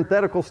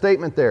parenthetical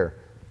statement there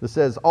that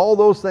says all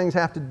those things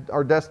have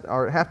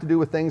to do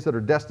with things that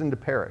are destined to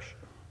perish.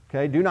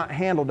 Okay, do not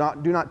handle,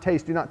 do not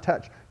taste, do not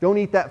touch. Don't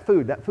eat that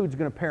food. That food's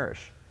going to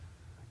perish.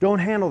 Don't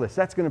handle this.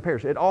 That's going to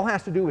perish. It all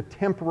has to do with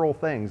temporal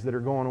things that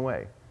are going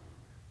away.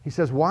 He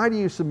says, why do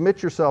you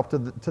submit yourself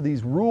to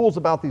these rules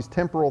about these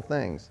temporal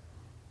things?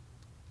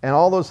 And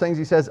all those things,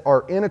 he says,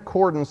 are in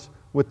accordance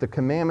with the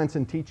commandments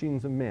and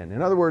teachings of men. In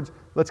other words,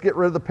 let's get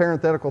rid of the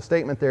parenthetical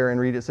statement there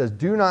and read it. It says,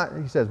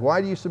 he says, why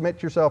do you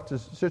submit yourself to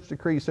such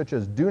decrees such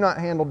as do not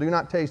handle, do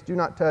not taste, do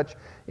not touch,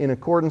 in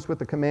accordance with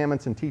the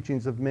commandments and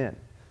teachings of men?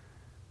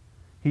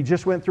 He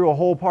just went through a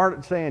whole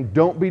part saying,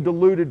 don't be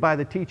deluded by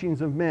the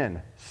teachings of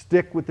men.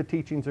 Stick with the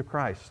teachings of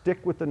Christ.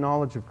 Stick with the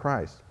knowledge of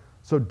Christ.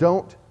 So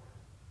don't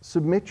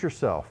submit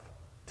yourself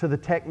to the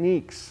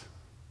techniques.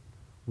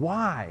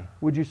 Why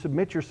would you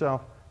submit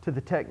yourself to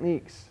the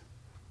techniques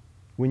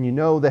when you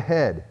know the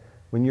head,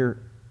 when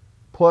you're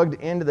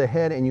plugged into the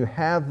head and you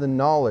have the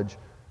knowledge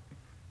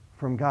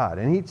from God?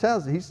 And he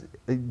tells,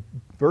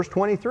 verse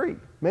 23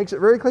 makes it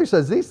very clear. He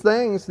says,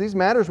 these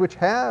matters which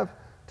have,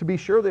 to be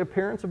sure, the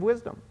appearance of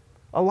wisdom.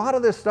 A lot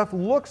of this stuff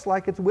looks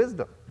like it's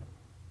wisdom,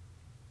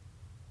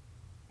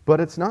 but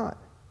it's not.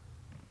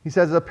 He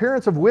says,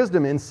 appearance of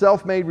wisdom in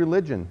self-made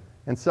religion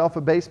and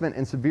self-abasement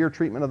and severe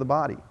treatment of the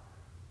body.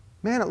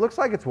 Man, it looks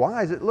like it's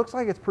wise. It looks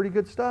like it's pretty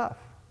good stuff.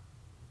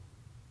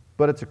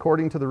 But it's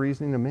according to the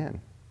reasoning of men.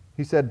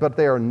 He said, but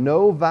they are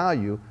no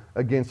value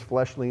against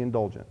fleshly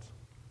indulgence.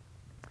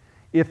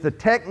 If the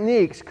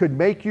techniques could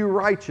make you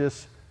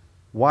righteous,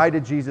 why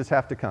did Jesus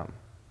have to come?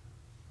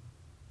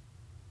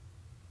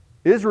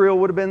 Israel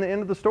would have been the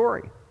end of the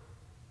story.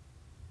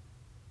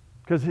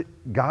 Because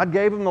God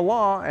gave them the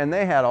law, and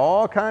they had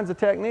all kinds of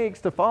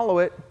techniques to follow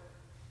it.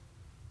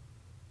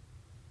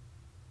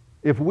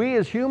 If we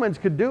as humans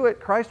could do it,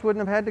 Christ wouldn't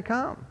have had to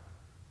come.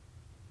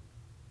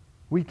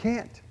 We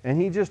can't.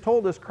 And he just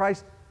told us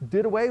Christ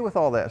did away with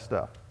all that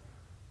stuff.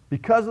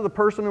 Because of the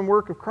person and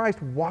work of Christ,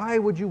 why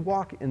would you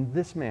walk in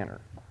this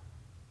manner?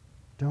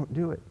 Don't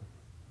do it.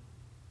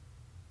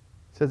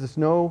 It says it's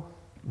no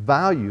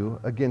value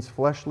against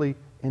fleshly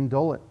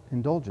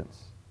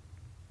indulgence.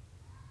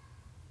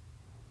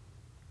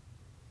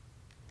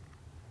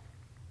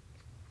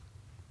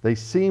 They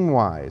seem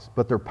wise,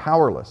 but they're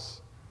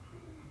powerless.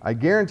 I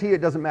guarantee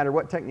it doesn't matter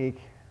what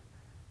technique.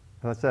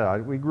 As I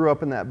said, we grew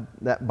up in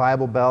that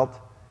Bible belt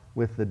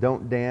with the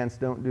don't dance,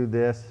 don't do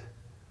this.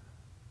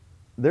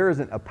 There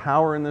isn't a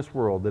power in this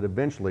world that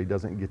eventually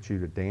doesn't get you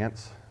to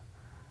dance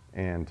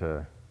and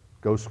to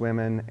go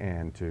swimming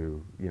and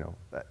to,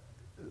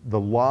 the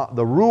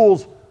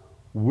rules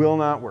will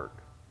not work.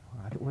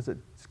 Was it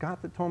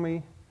Scott that told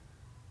me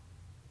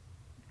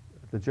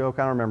the joke?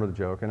 I don't remember the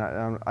joke, and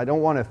I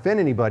don't want to offend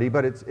anybody,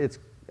 but it's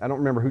I don't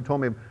remember who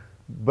told me,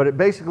 but it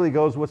basically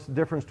goes, what's the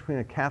difference between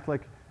a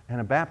Catholic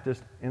and a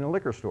Baptist in a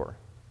liquor store?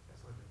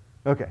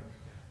 Okay.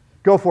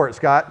 Go for it,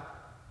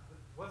 Scott.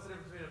 What's the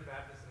difference between a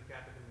Baptist and a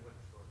Catholic in the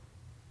liquor store?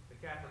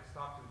 The Catholics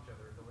talk to each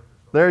other at the liquor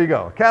store. There you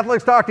go.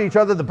 Catholics talk to each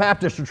other, the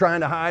Baptists are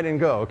trying to hide and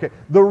go. Okay.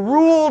 The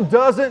rule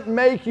doesn't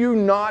make you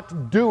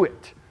not do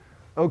it.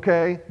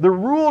 okay? The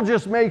rule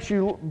just makes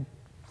you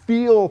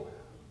feel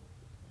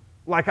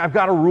like I've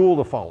got a rule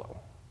to follow,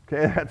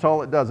 okay? That's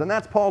all it does, and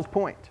that's Paul's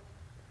point.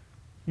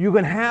 You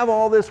can have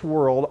all this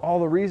world, all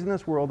the reason in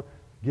this world,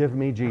 give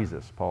me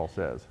Jesus, Paul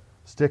says.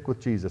 Stick with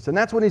Jesus. And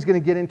that's what he's going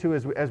to get into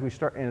as we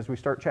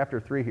start chapter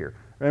 3 here.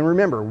 And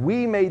remember,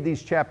 we made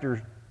these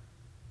chapter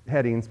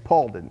headings,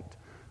 Paul didn't,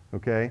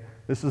 okay?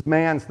 This is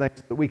man's thing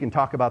that we can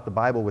talk about the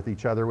Bible with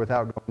each other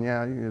without going,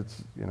 yeah,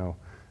 it's, you know,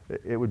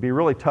 it would be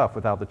really tough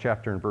without the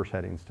chapter and verse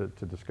headings to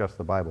discuss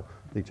the Bible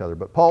with each other.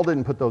 But Paul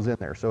didn't put those in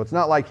there. So it's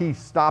not like he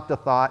stopped a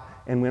thought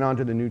and went on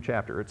to the new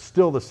chapter. It's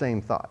still the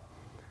same thought.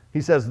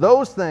 He says,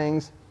 those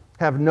things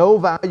have no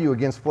value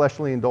against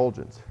fleshly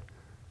indulgence.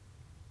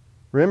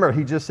 Remember,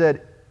 he just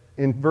said,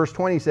 in verse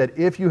 20, he said,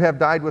 if you have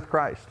died with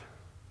Christ.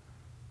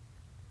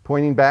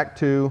 Pointing back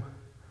to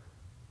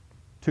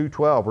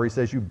 2:12, where he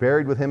says, you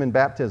buried with him in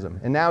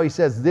baptism. And now he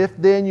says, if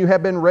then you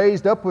have been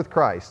raised up with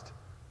Christ.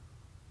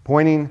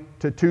 Pointing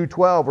to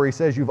 2:12, where he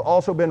says, you've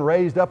also been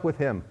raised up with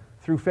him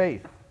through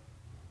faith.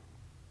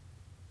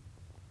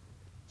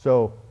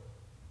 So,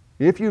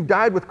 if you've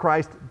died with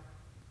Christ,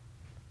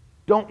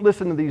 don't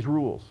listen to these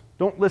rules.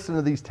 Don't listen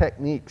to these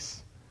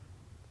techniques.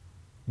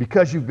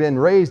 Because you've been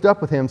raised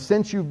up with him,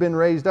 since you've been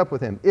raised up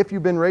with him. If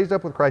you've been raised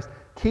up with Christ,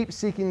 keep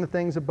seeking the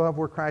things above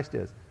where Christ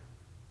is.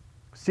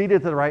 Seated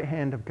at the right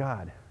hand of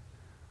God.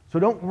 So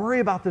don't worry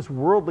about this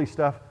worldly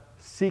stuff.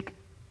 Seek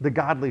the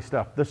godly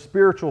stuff, the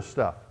spiritual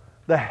stuff,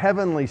 the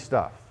heavenly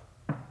stuff.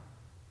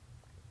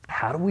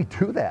 How do we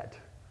do that?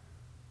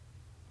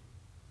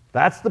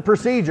 That's the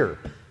procedure.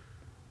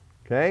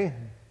 Okay?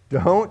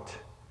 Don't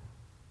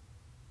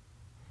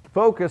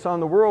focus on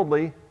the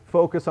worldly,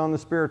 focus on the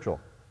spiritual.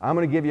 I'm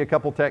going to give you a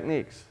couple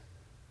techniques.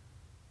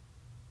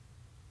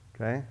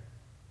 Okay?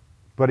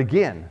 But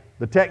again,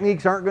 the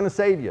techniques aren't going to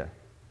save you.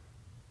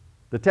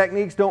 The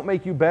techniques don't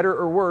make you better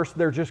or worse,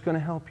 they're just going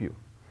to help you.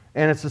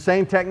 And it's the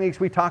same techniques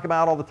we talk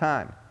about all the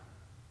time.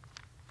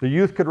 The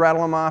youth could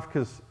rattle them off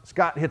because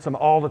Scott hits them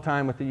all the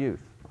time with the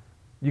youth.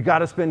 You got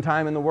to spend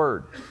time in the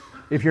Word.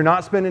 If you're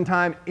not spending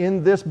time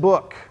in this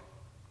book,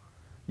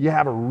 you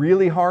have a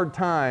really hard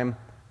time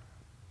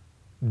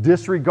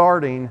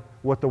disregarding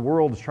what the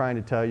world is trying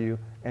to tell you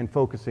and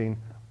focusing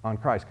on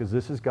Christ, because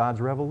this is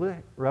God's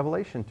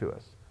revelation to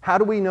us. How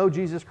do we know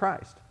Jesus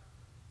Christ?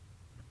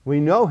 We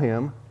know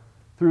him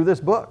through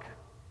this book.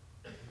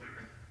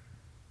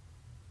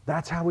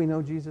 That's how we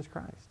know Jesus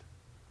Christ.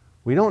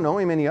 We don't know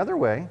him any other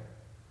way.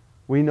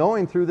 We know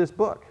him through this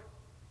book.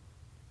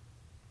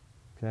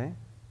 Okay?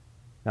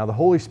 Now the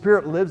Holy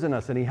Spirit lives in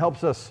us and he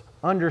helps us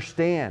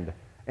understand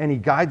and he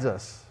guides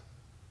us.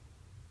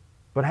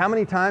 But how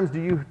many times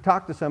do you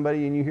talk to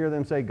somebody and you hear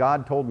them say,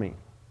 God told me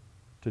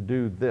to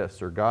do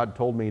this, or God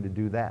told me to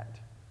do that?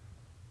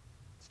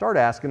 Start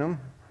asking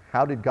them,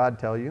 how did God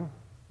tell you?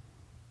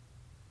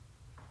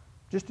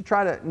 Just to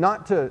try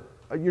to,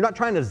 you're not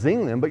trying to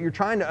zing them, but you're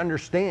trying to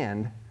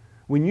understand.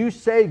 When you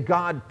say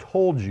God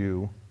told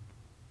you,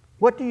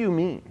 what do you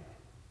mean?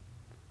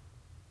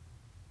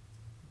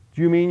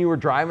 Do you mean you were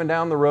driving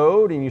down the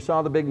road and you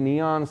saw the big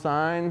neon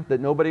sign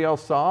that nobody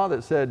else saw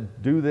that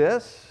said, do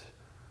this?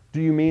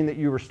 Do you mean that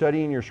you were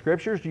studying your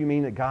scriptures? Do you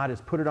mean that God has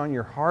put it on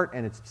your heart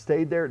and it's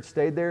stayed there,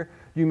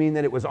 Do you mean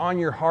that it was on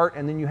your heart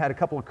and then you had a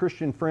couple of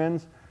Christian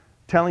friends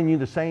telling you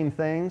the same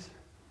things?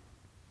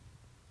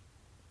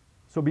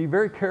 So be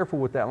very careful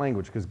with that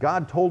language, because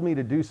God told me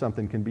to do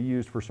something can be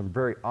used for some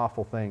very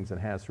awful things and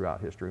has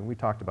throughout history. And we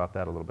talked about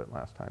that a little bit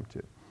last time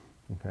too.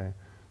 Okay?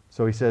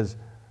 So he says,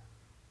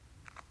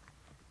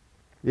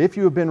 if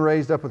you have been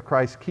raised up with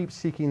Christ, keep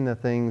seeking the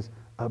things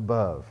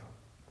above.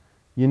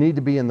 You need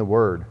to be in the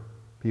Word.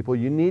 People,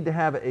 you need to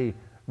have a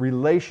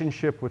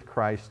relationship with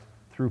Christ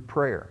through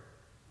prayer.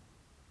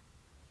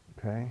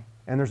 Okay?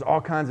 And there's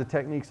all kinds of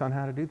techniques on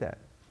how to do that.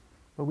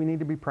 But we need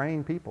to be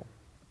praying people.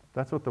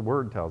 That's what the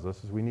Word tells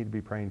us, is we need to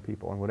be praying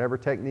people. And whatever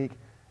technique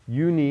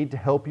you need to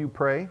help you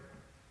pray,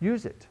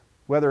 use it.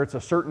 Whether it's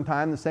a certain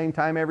time, the same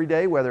time every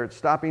day, whether it's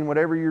stopping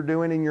whatever you're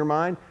doing in your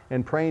mind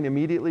and praying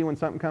immediately when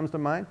something comes to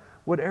mind,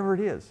 whatever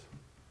it is,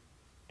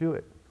 do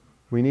it.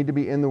 We need to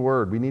be in the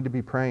Word. We need to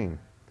be praying.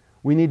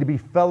 We need to be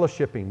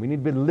fellowshipping. We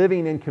need to be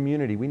living in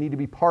community. We need to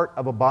be part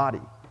of a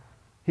body.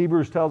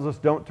 Hebrews tells us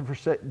don't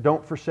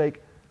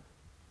forsake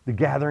the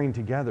gathering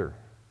together.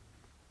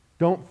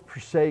 Don't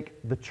forsake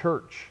the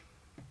church,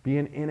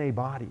 being in a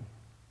body.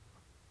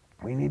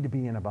 We need to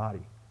be in a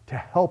body to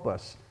help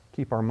us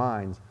keep our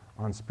minds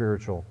on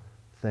spiritual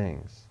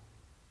things.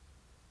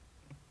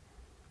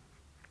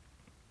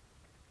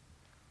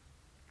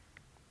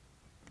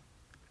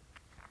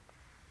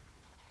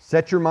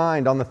 Set your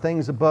mind on the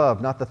things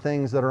above, not the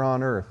things that are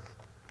on earth.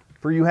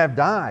 For you have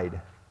died,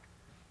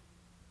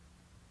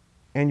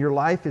 and your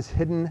life is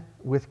hidden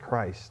with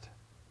Christ.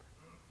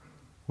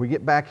 We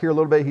get back here a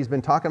little bit. He's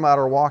been talking about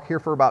our walk here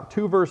for about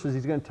 2 verses.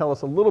 He's going to tell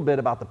us a little bit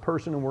about the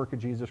person and work of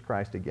Jesus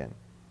Christ again.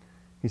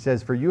 He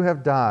says, for you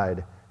have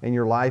died, and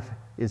your life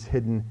is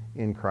hidden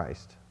in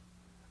Christ.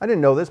 I didn't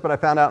know this, but I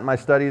found out in my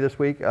study this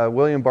week,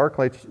 William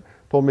Barclay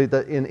told me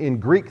that in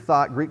Greek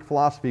thought, Greek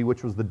philosophy,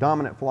 which was the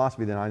dominant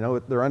philosophy then, I know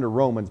they're under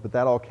Romans, but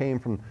that all came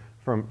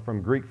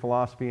from Greek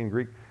philosophy and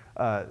Greek.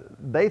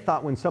 They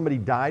thought when somebody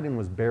died and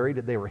was buried,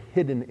 that they were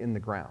hidden in the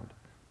ground.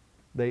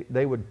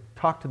 They would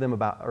talk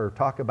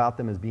about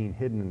them as being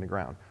hidden in the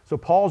ground. So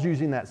Paul's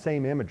using that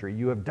same imagery.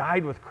 You have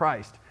died with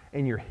Christ,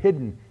 and you're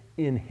hidden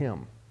in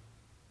Him.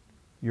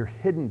 You're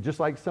hidden, just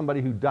like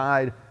somebody who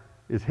died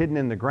is hidden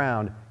in the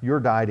ground.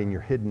 You're died and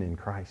you're hidden in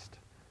Christ.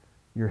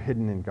 You're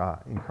hidden in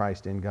God, in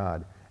Christ, in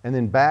God. And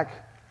then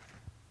back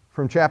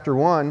from chapter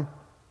 1,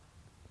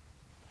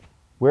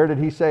 where did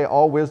he say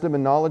all wisdom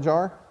and knowledge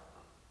are?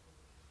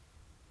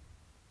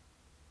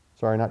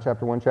 Sorry, not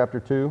chapter 1, chapter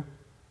 2,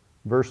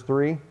 verse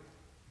 3.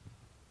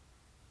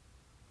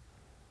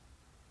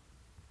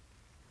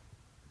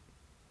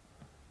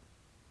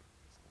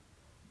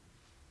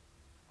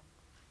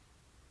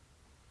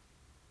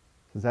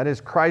 That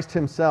is Christ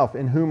Himself,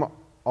 in whom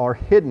are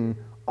hidden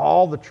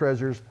all the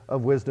treasures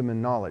of wisdom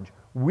and knowledge.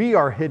 We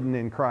are hidden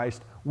in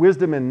Christ.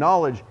 Wisdom and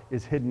knowledge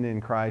is hidden in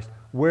Christ.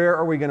 Where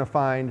are we going to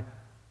find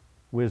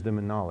wisdom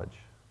and knowledge?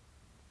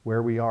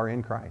 Where we are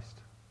in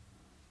Christ.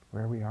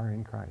 Where we are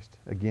in Christ.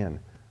 Again,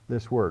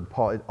 this word,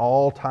 Paul, it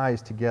all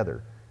ties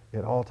together.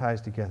 It all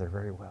ties together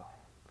very well.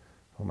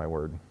 Oh, my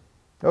word.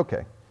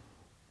 Okay.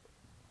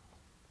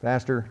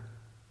 Faster,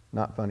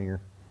 not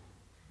funnier.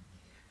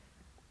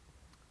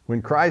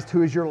 When Christ,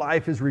 who is your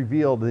life, is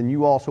revealed, then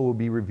you also will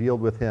be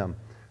revealed with Him.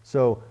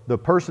 So the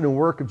person and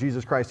work of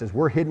Jesus Christ is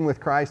we're hidden with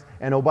Christ.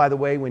 And oh, by the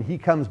way, when He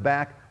comes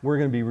back, we're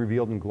going to be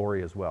revealed in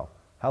glory as well.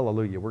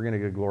 Hallelujah. We're going to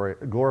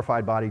get a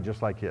glorified body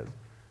just like His.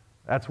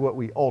 That's what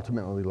we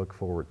ultimately look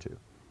forward to.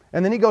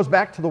 And then he goes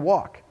back to the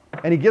walk.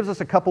 And he gives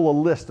us a couple of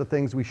lists of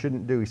things we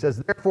shouldn't do. He says,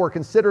 therefore,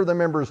 consider the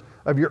members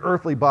of your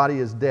earthly body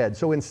as dead.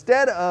 So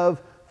instead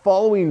of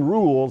following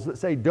rules that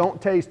say don't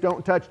taste,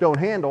 don't touch, don't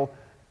handle,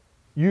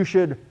 you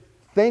should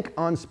think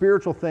on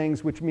spiritual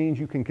things, which means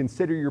you can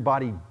consider your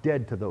body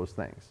dead to those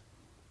things.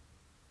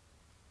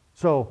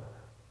 So,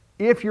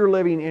 if you're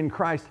living in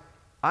Christ,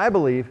 I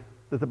believe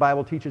that the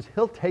Bible teaches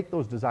He'll take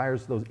those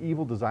desires, those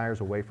evil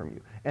desires away from you.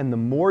 And the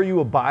more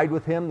you abide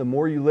with Him, the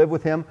more you live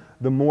with Him,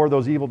 the more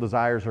those evil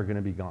desires are going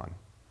to be gone.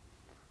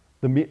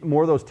 The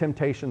more those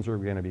temptations are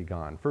going to be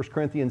gone. 1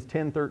 Corinthians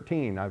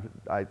 10:13,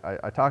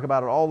 I talk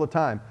about it all the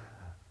time,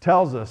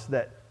 tells us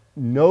that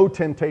no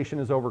temptation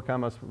has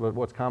overcome us,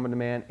 what's common to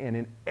man, and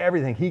in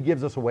everything, He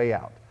gives us a way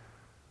out.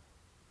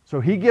 So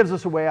He gives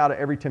us a way out of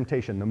every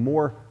temptation. The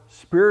more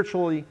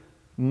spiritually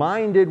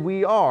minded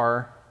we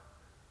are,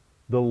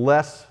 the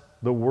less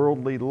the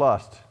worldly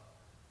lust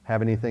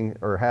have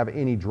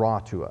any draw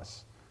to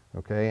us.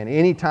 Okay? And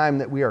any time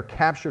that we are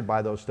captured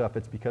by those stuff,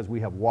 it's because we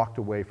have walked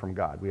away from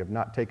God. We have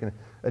not taken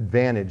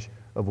advantage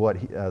of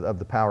of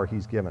the power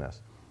He's given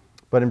us.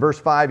 But in verse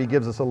 5, he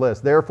gives us a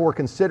list. Therefore,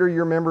 consider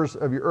your members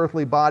of your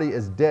earthly body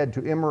as dead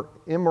to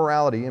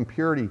immorality,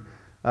 impurity,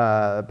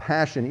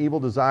 passion, evil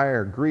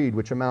desire, greed,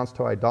 which amounts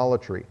to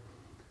idolatry.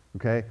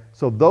 Okay?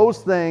 So those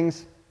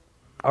things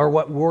are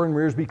what Warren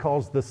Wiersbe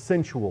calls the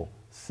sensual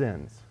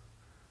sins.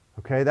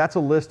 Okay? That's a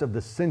list of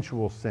the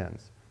sensual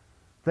sins.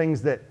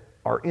 Things that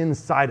are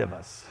inside of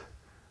us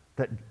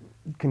that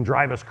can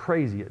drive us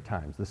crazy at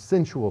times. The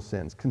sensual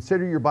sins.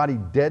 Consider your body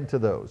dead to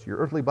those. Your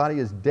earthly body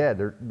is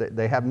dead.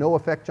 They have no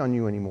effect on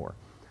you anymore.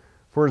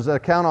 For as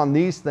account on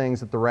these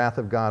things that the wrath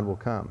of God will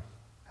come.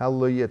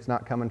 Hallelujah, it's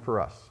not coming for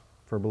us,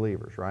 for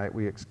believers, right?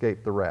 We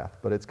escape the wrath.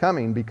 But it's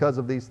coming because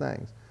of these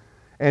things.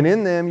 And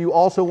in them you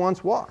also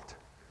once walked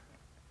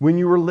when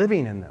you were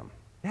living in them.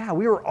 Yeah,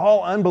 we were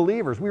all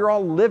unbelievers. We were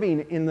all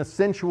living in the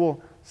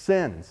sensual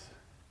sins.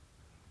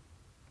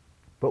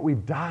 But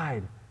we've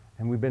died.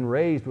 And we've been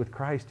raised with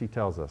Christ, he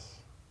tells us.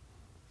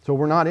 So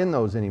we're not in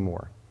those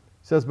anymore.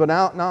 He says, but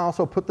now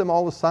also put them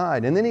all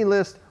aside. And then he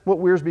lists what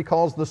Wiersbe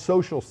calls the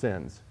social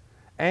sins.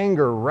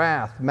 Anger,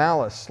 wrath,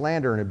 malice,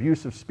 slander, and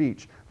abusive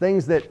speech.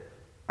 Things that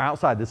are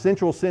outside. The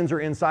sensual sins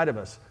are inside of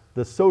us.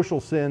 The social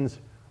sins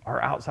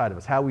are outside of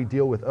us. How we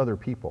deal with other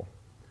people.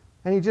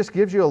 And he just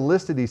gives you a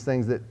list of these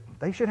things that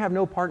they should have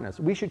no part in us.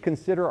 We should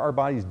consider our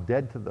bodies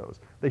dead to those.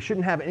 They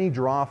shouldn't have any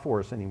draw for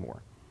us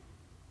anymore.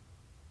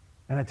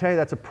 And I tell you,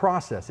 that's a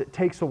process. It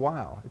takes a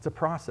while. It's a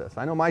process.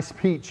 I know my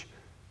speech,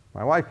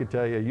 my wife could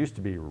tell you, it used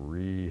to be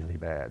really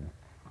bad.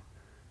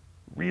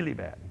 Really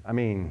bad. I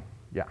mean,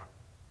 yeah.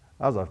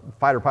 I was a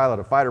fighter pilot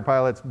of fighter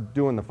pilots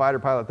doing the fighter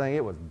pilot thing.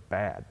 It was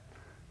bad.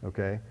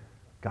 Okay?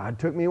 God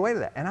took me away to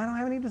that. And I don't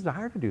have any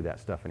desire to do that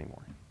stuff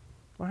anymore.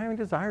 I don't have any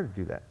desire to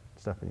do that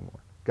stuff anymore.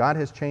 God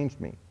has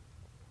changed me.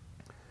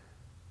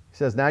 He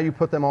says, now you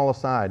put them all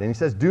aside. And he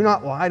says, do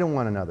not lie to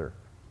one another.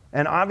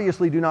 And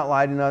obviously, do not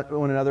lie to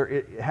one another.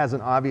 It has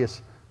an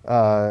obvious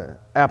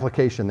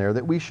application there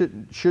that we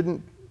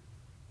shouldn't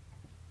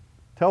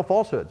tell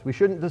falsehoods. We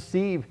shouldn't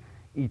deceive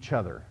each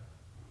other.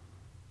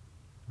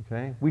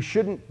 Okay? We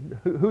shouldn't.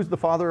 Who's the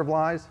father of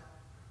lies?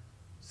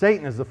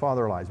 Satan is the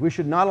father of lies. We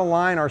should not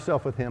align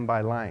ourselves with him by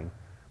lying.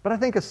 But I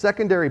think a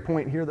secondary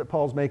point here that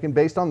Paul's making,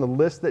 based on the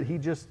list that he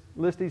just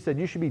listed, he said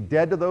you should be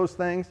dead to those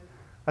things.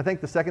 I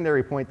think the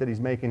secondary point that he's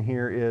making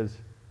here is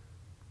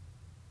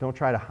Don't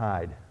try to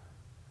hide.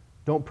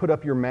 Don't put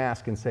up your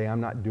mask and say,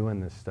 I'm not doing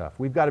this stuff.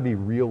 We've got to be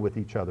real with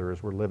each other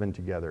as we're living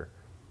together.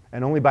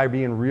 And only by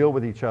being real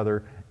with each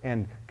other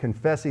and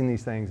confessing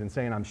these things and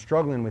saying, I'm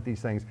struggling with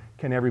these things,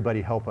 can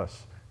everybody help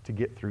us to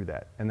get through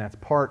that. And that's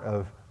part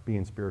of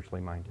being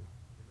spiritually minded.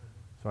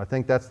 So I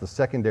think that's the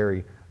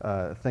secondary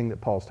thing that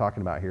Paul's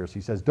talking about here. So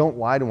he says, don't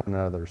lie to one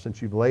another,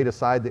 since you've laid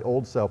aside the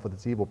old self with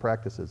its evil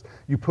practices.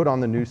 You put on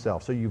the new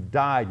self. So you've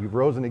died, you've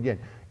risen again.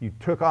 You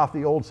took off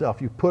the old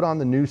self, you put on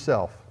the new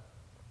self.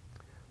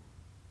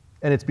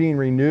 And it's being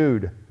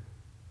renewed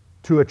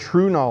to a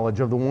true knowledge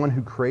of the one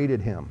who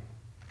created him.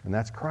 And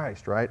that's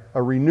Christ, right?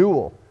 A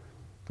renewal.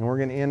 And we're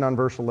going to end on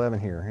verse 11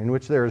 here, in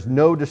which there is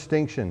no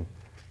distinction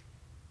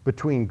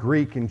between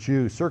Greek and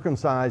Jew,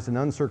 circumcised and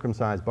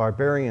uncircumcised,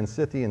 barbarian,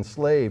 Scythian,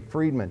 slave,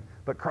 freedman.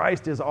 But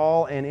Christ is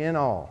all and in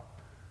all.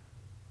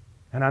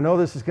 And I know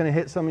this is going to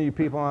hit some of you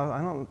people.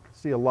 I don't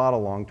see a lot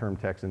of long-term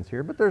Texans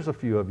here, but there's a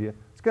few of you.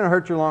 It's going to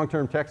hurt your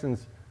long-term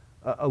Texans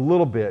a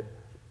little bit.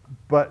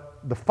 But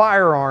the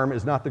firearm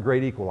is not the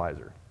great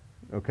equalizer,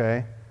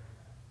 okay?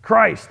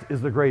 Christ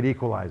is the great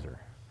equalizer.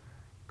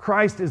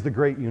 Christ is the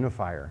great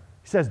unifier.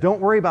 He says,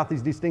 don't worry about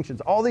these distinctions.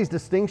 All these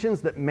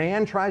distinctions that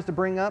man tries to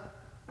bring up,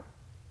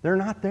 they're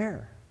not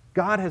there.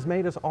 God has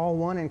made us all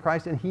one in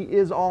Christ, and He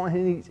is all,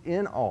 and He's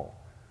in all.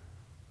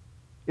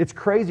 It's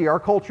crazy. Our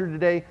culture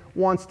today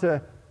wants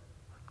to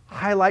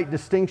highlight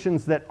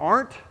distinctions that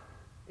aren't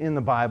in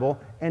the Bible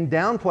and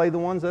downplay the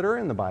ones that are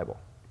in the Bible.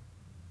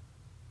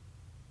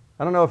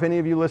 I don't know if any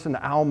of you listen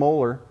to Al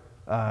Mohler.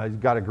 He's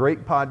got a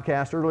great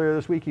podcast. Earlier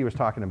this week, he was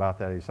talking about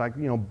that. He's like,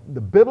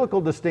 the biblical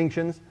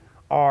distinctions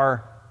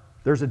are,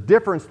 there's a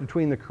difference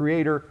between the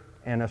Creator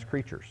and us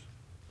creatures.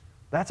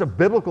 That's a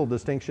biblical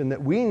distinction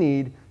that we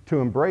need to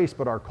embrace,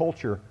 but our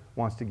culture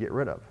wants to get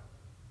rid of.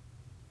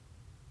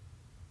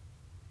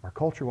 Our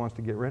culture wants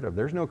to get rid of.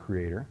 There's no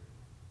Creator.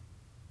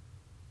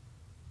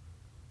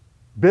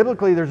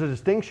 Biblically, there's a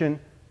distinction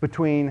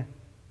between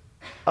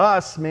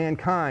us,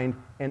 mankind,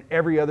 and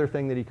every other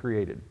thing that He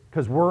created,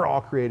 because we're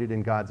all created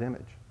in God's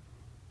image.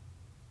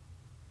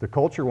 The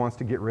culture wants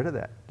to get rid of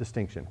that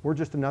distinction. We're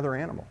just another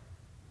animal.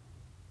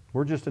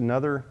 We're just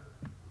another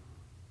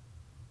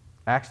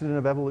accident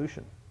of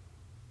evolution.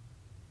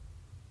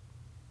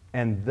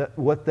 And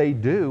what they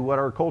do, what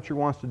our culture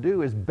wants to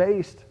do, is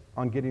based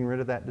on getting rid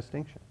of that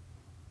distinction.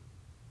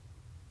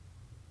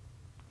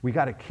 We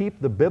got to keep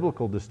the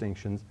biblical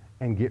distinctions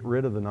and get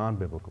rid of the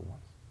non-biblical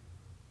ones.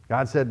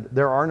 God said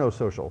there are no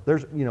social.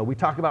 We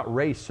talk about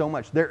race so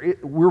much.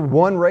 We're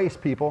one race,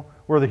 people.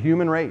 We're the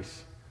human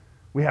race.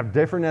 We have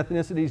different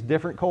ethnicities,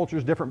 different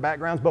cultures, different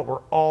backgrounds, but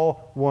we're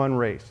all one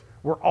race.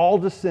 We're all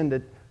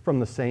descended from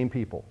the same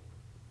people.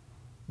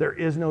 There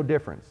is no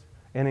difference.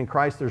 And in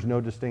Christ, there's no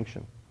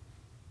distinction.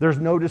 There's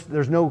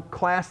no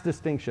class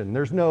distinction.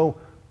 There's no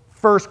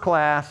first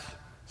class,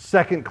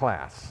 second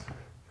class.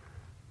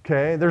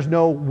 Okay? There's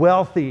no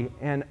wealthy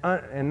and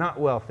not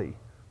wealthy.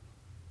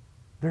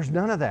 There's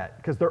none of that,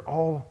 because we're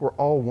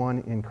all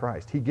one in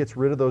Christ. He gets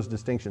rid of those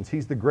distinctions.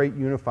 He's the great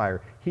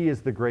unifier. He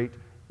is the great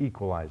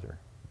equalizer.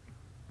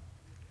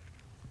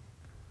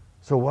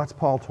 So what's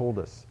Paul told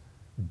us?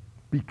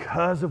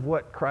 Because of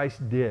what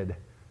Christ did,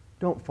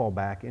 don't fall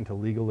back into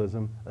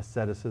legalism,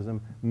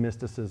 asceticism,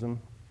 mysticism.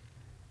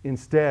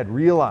 Instead,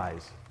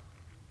 realize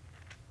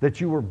that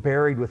you were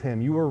buried with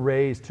Him. You were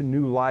raised to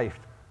new life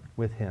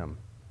with Him.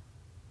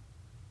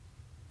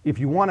 If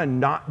you want to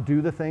not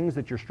do the things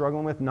that you're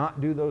struggling with,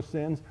 not do those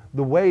sins,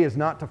 the way is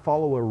not to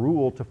follow a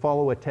rule, to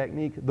follow a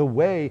technique. The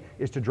way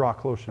is to draw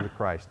closer to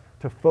Christ,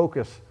 to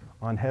focus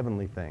on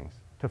heavenly things,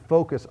 to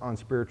focus on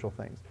spiritual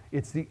things.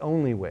 It's the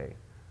only way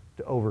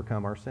to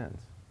overcome our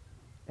sins.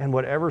 And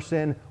whatever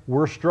sin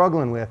we're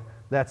struggling with,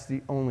 that's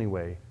the only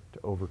way to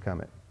overcome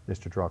it, is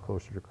to draw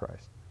closer to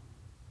Christ.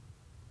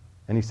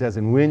 And he says,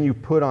 and when you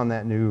put on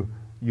that new,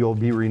 you'll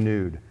be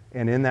renewed.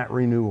 And in that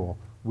renewal,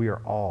 we are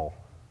all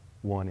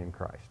one in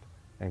Christ,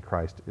 and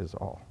Christ is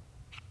all.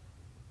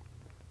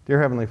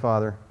 Dear Heavenly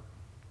Father,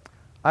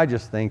 I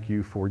just thank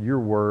You for Your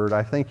word.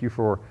 I thank You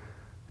for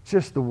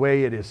just the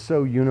way it is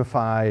so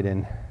unified,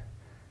 and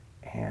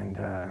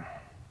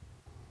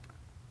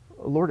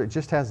Lord, it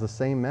just has the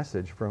same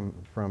message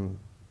from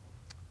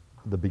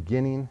the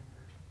beginning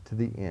to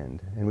the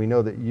end. And we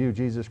know that You,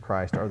 Jesus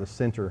Christ, are the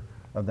center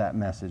of that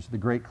message, the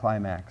great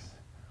climax.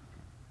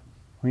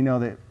 We know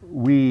that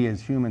we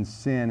as humans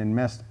sin and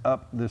messed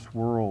up this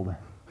world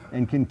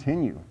and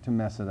continue to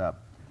mess it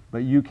up.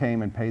 But You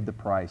came and paid the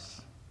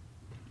price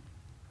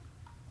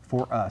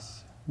for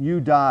us. You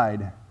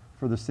died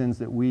for the sins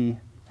that we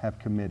have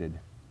committed.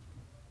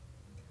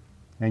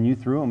 And You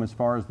threw them as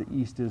far as the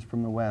east is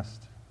from the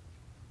west.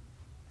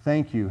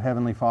 Thank You,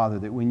 Heavenly Father,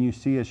 that when You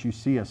see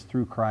us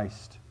through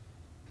Christ.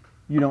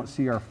 You don't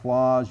see our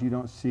flaws. You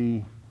don't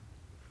see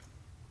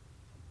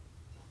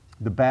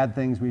the bad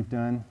things we've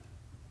done.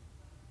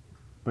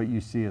 But You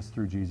see us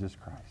through Jesus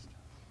Christ.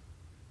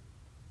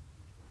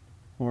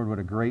 Lord, what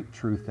a great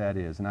truth that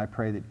is. And I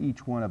pray that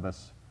each one of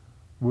us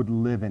would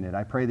live in it.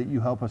 I pray that You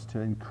help us to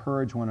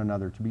encourage one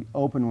another, to be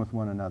open with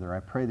one another.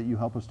 I pray that You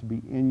help us to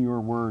be in Your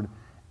word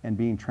and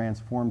being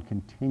transformed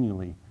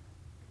continually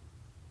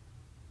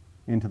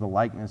into the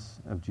likeness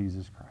of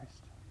Jesus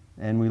Christ.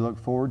 And we look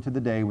forward to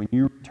the day when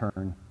you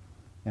return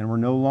and we're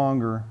no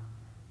longer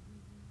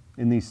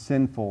in these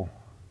sinful,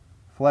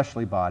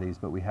 fleshly bodies,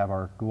 but we have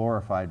our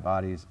glorified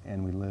bodies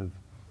and we live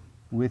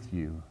with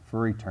you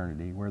for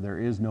eternity, where there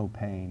is no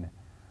pain,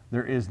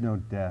 there is no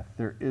death,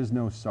 there is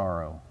no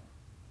sorrow.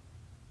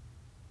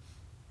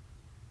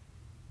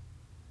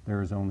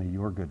 There is only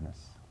your goodness.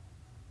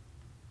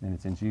 And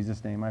it's in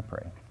Jesus' name I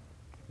pray.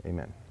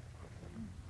 Amen.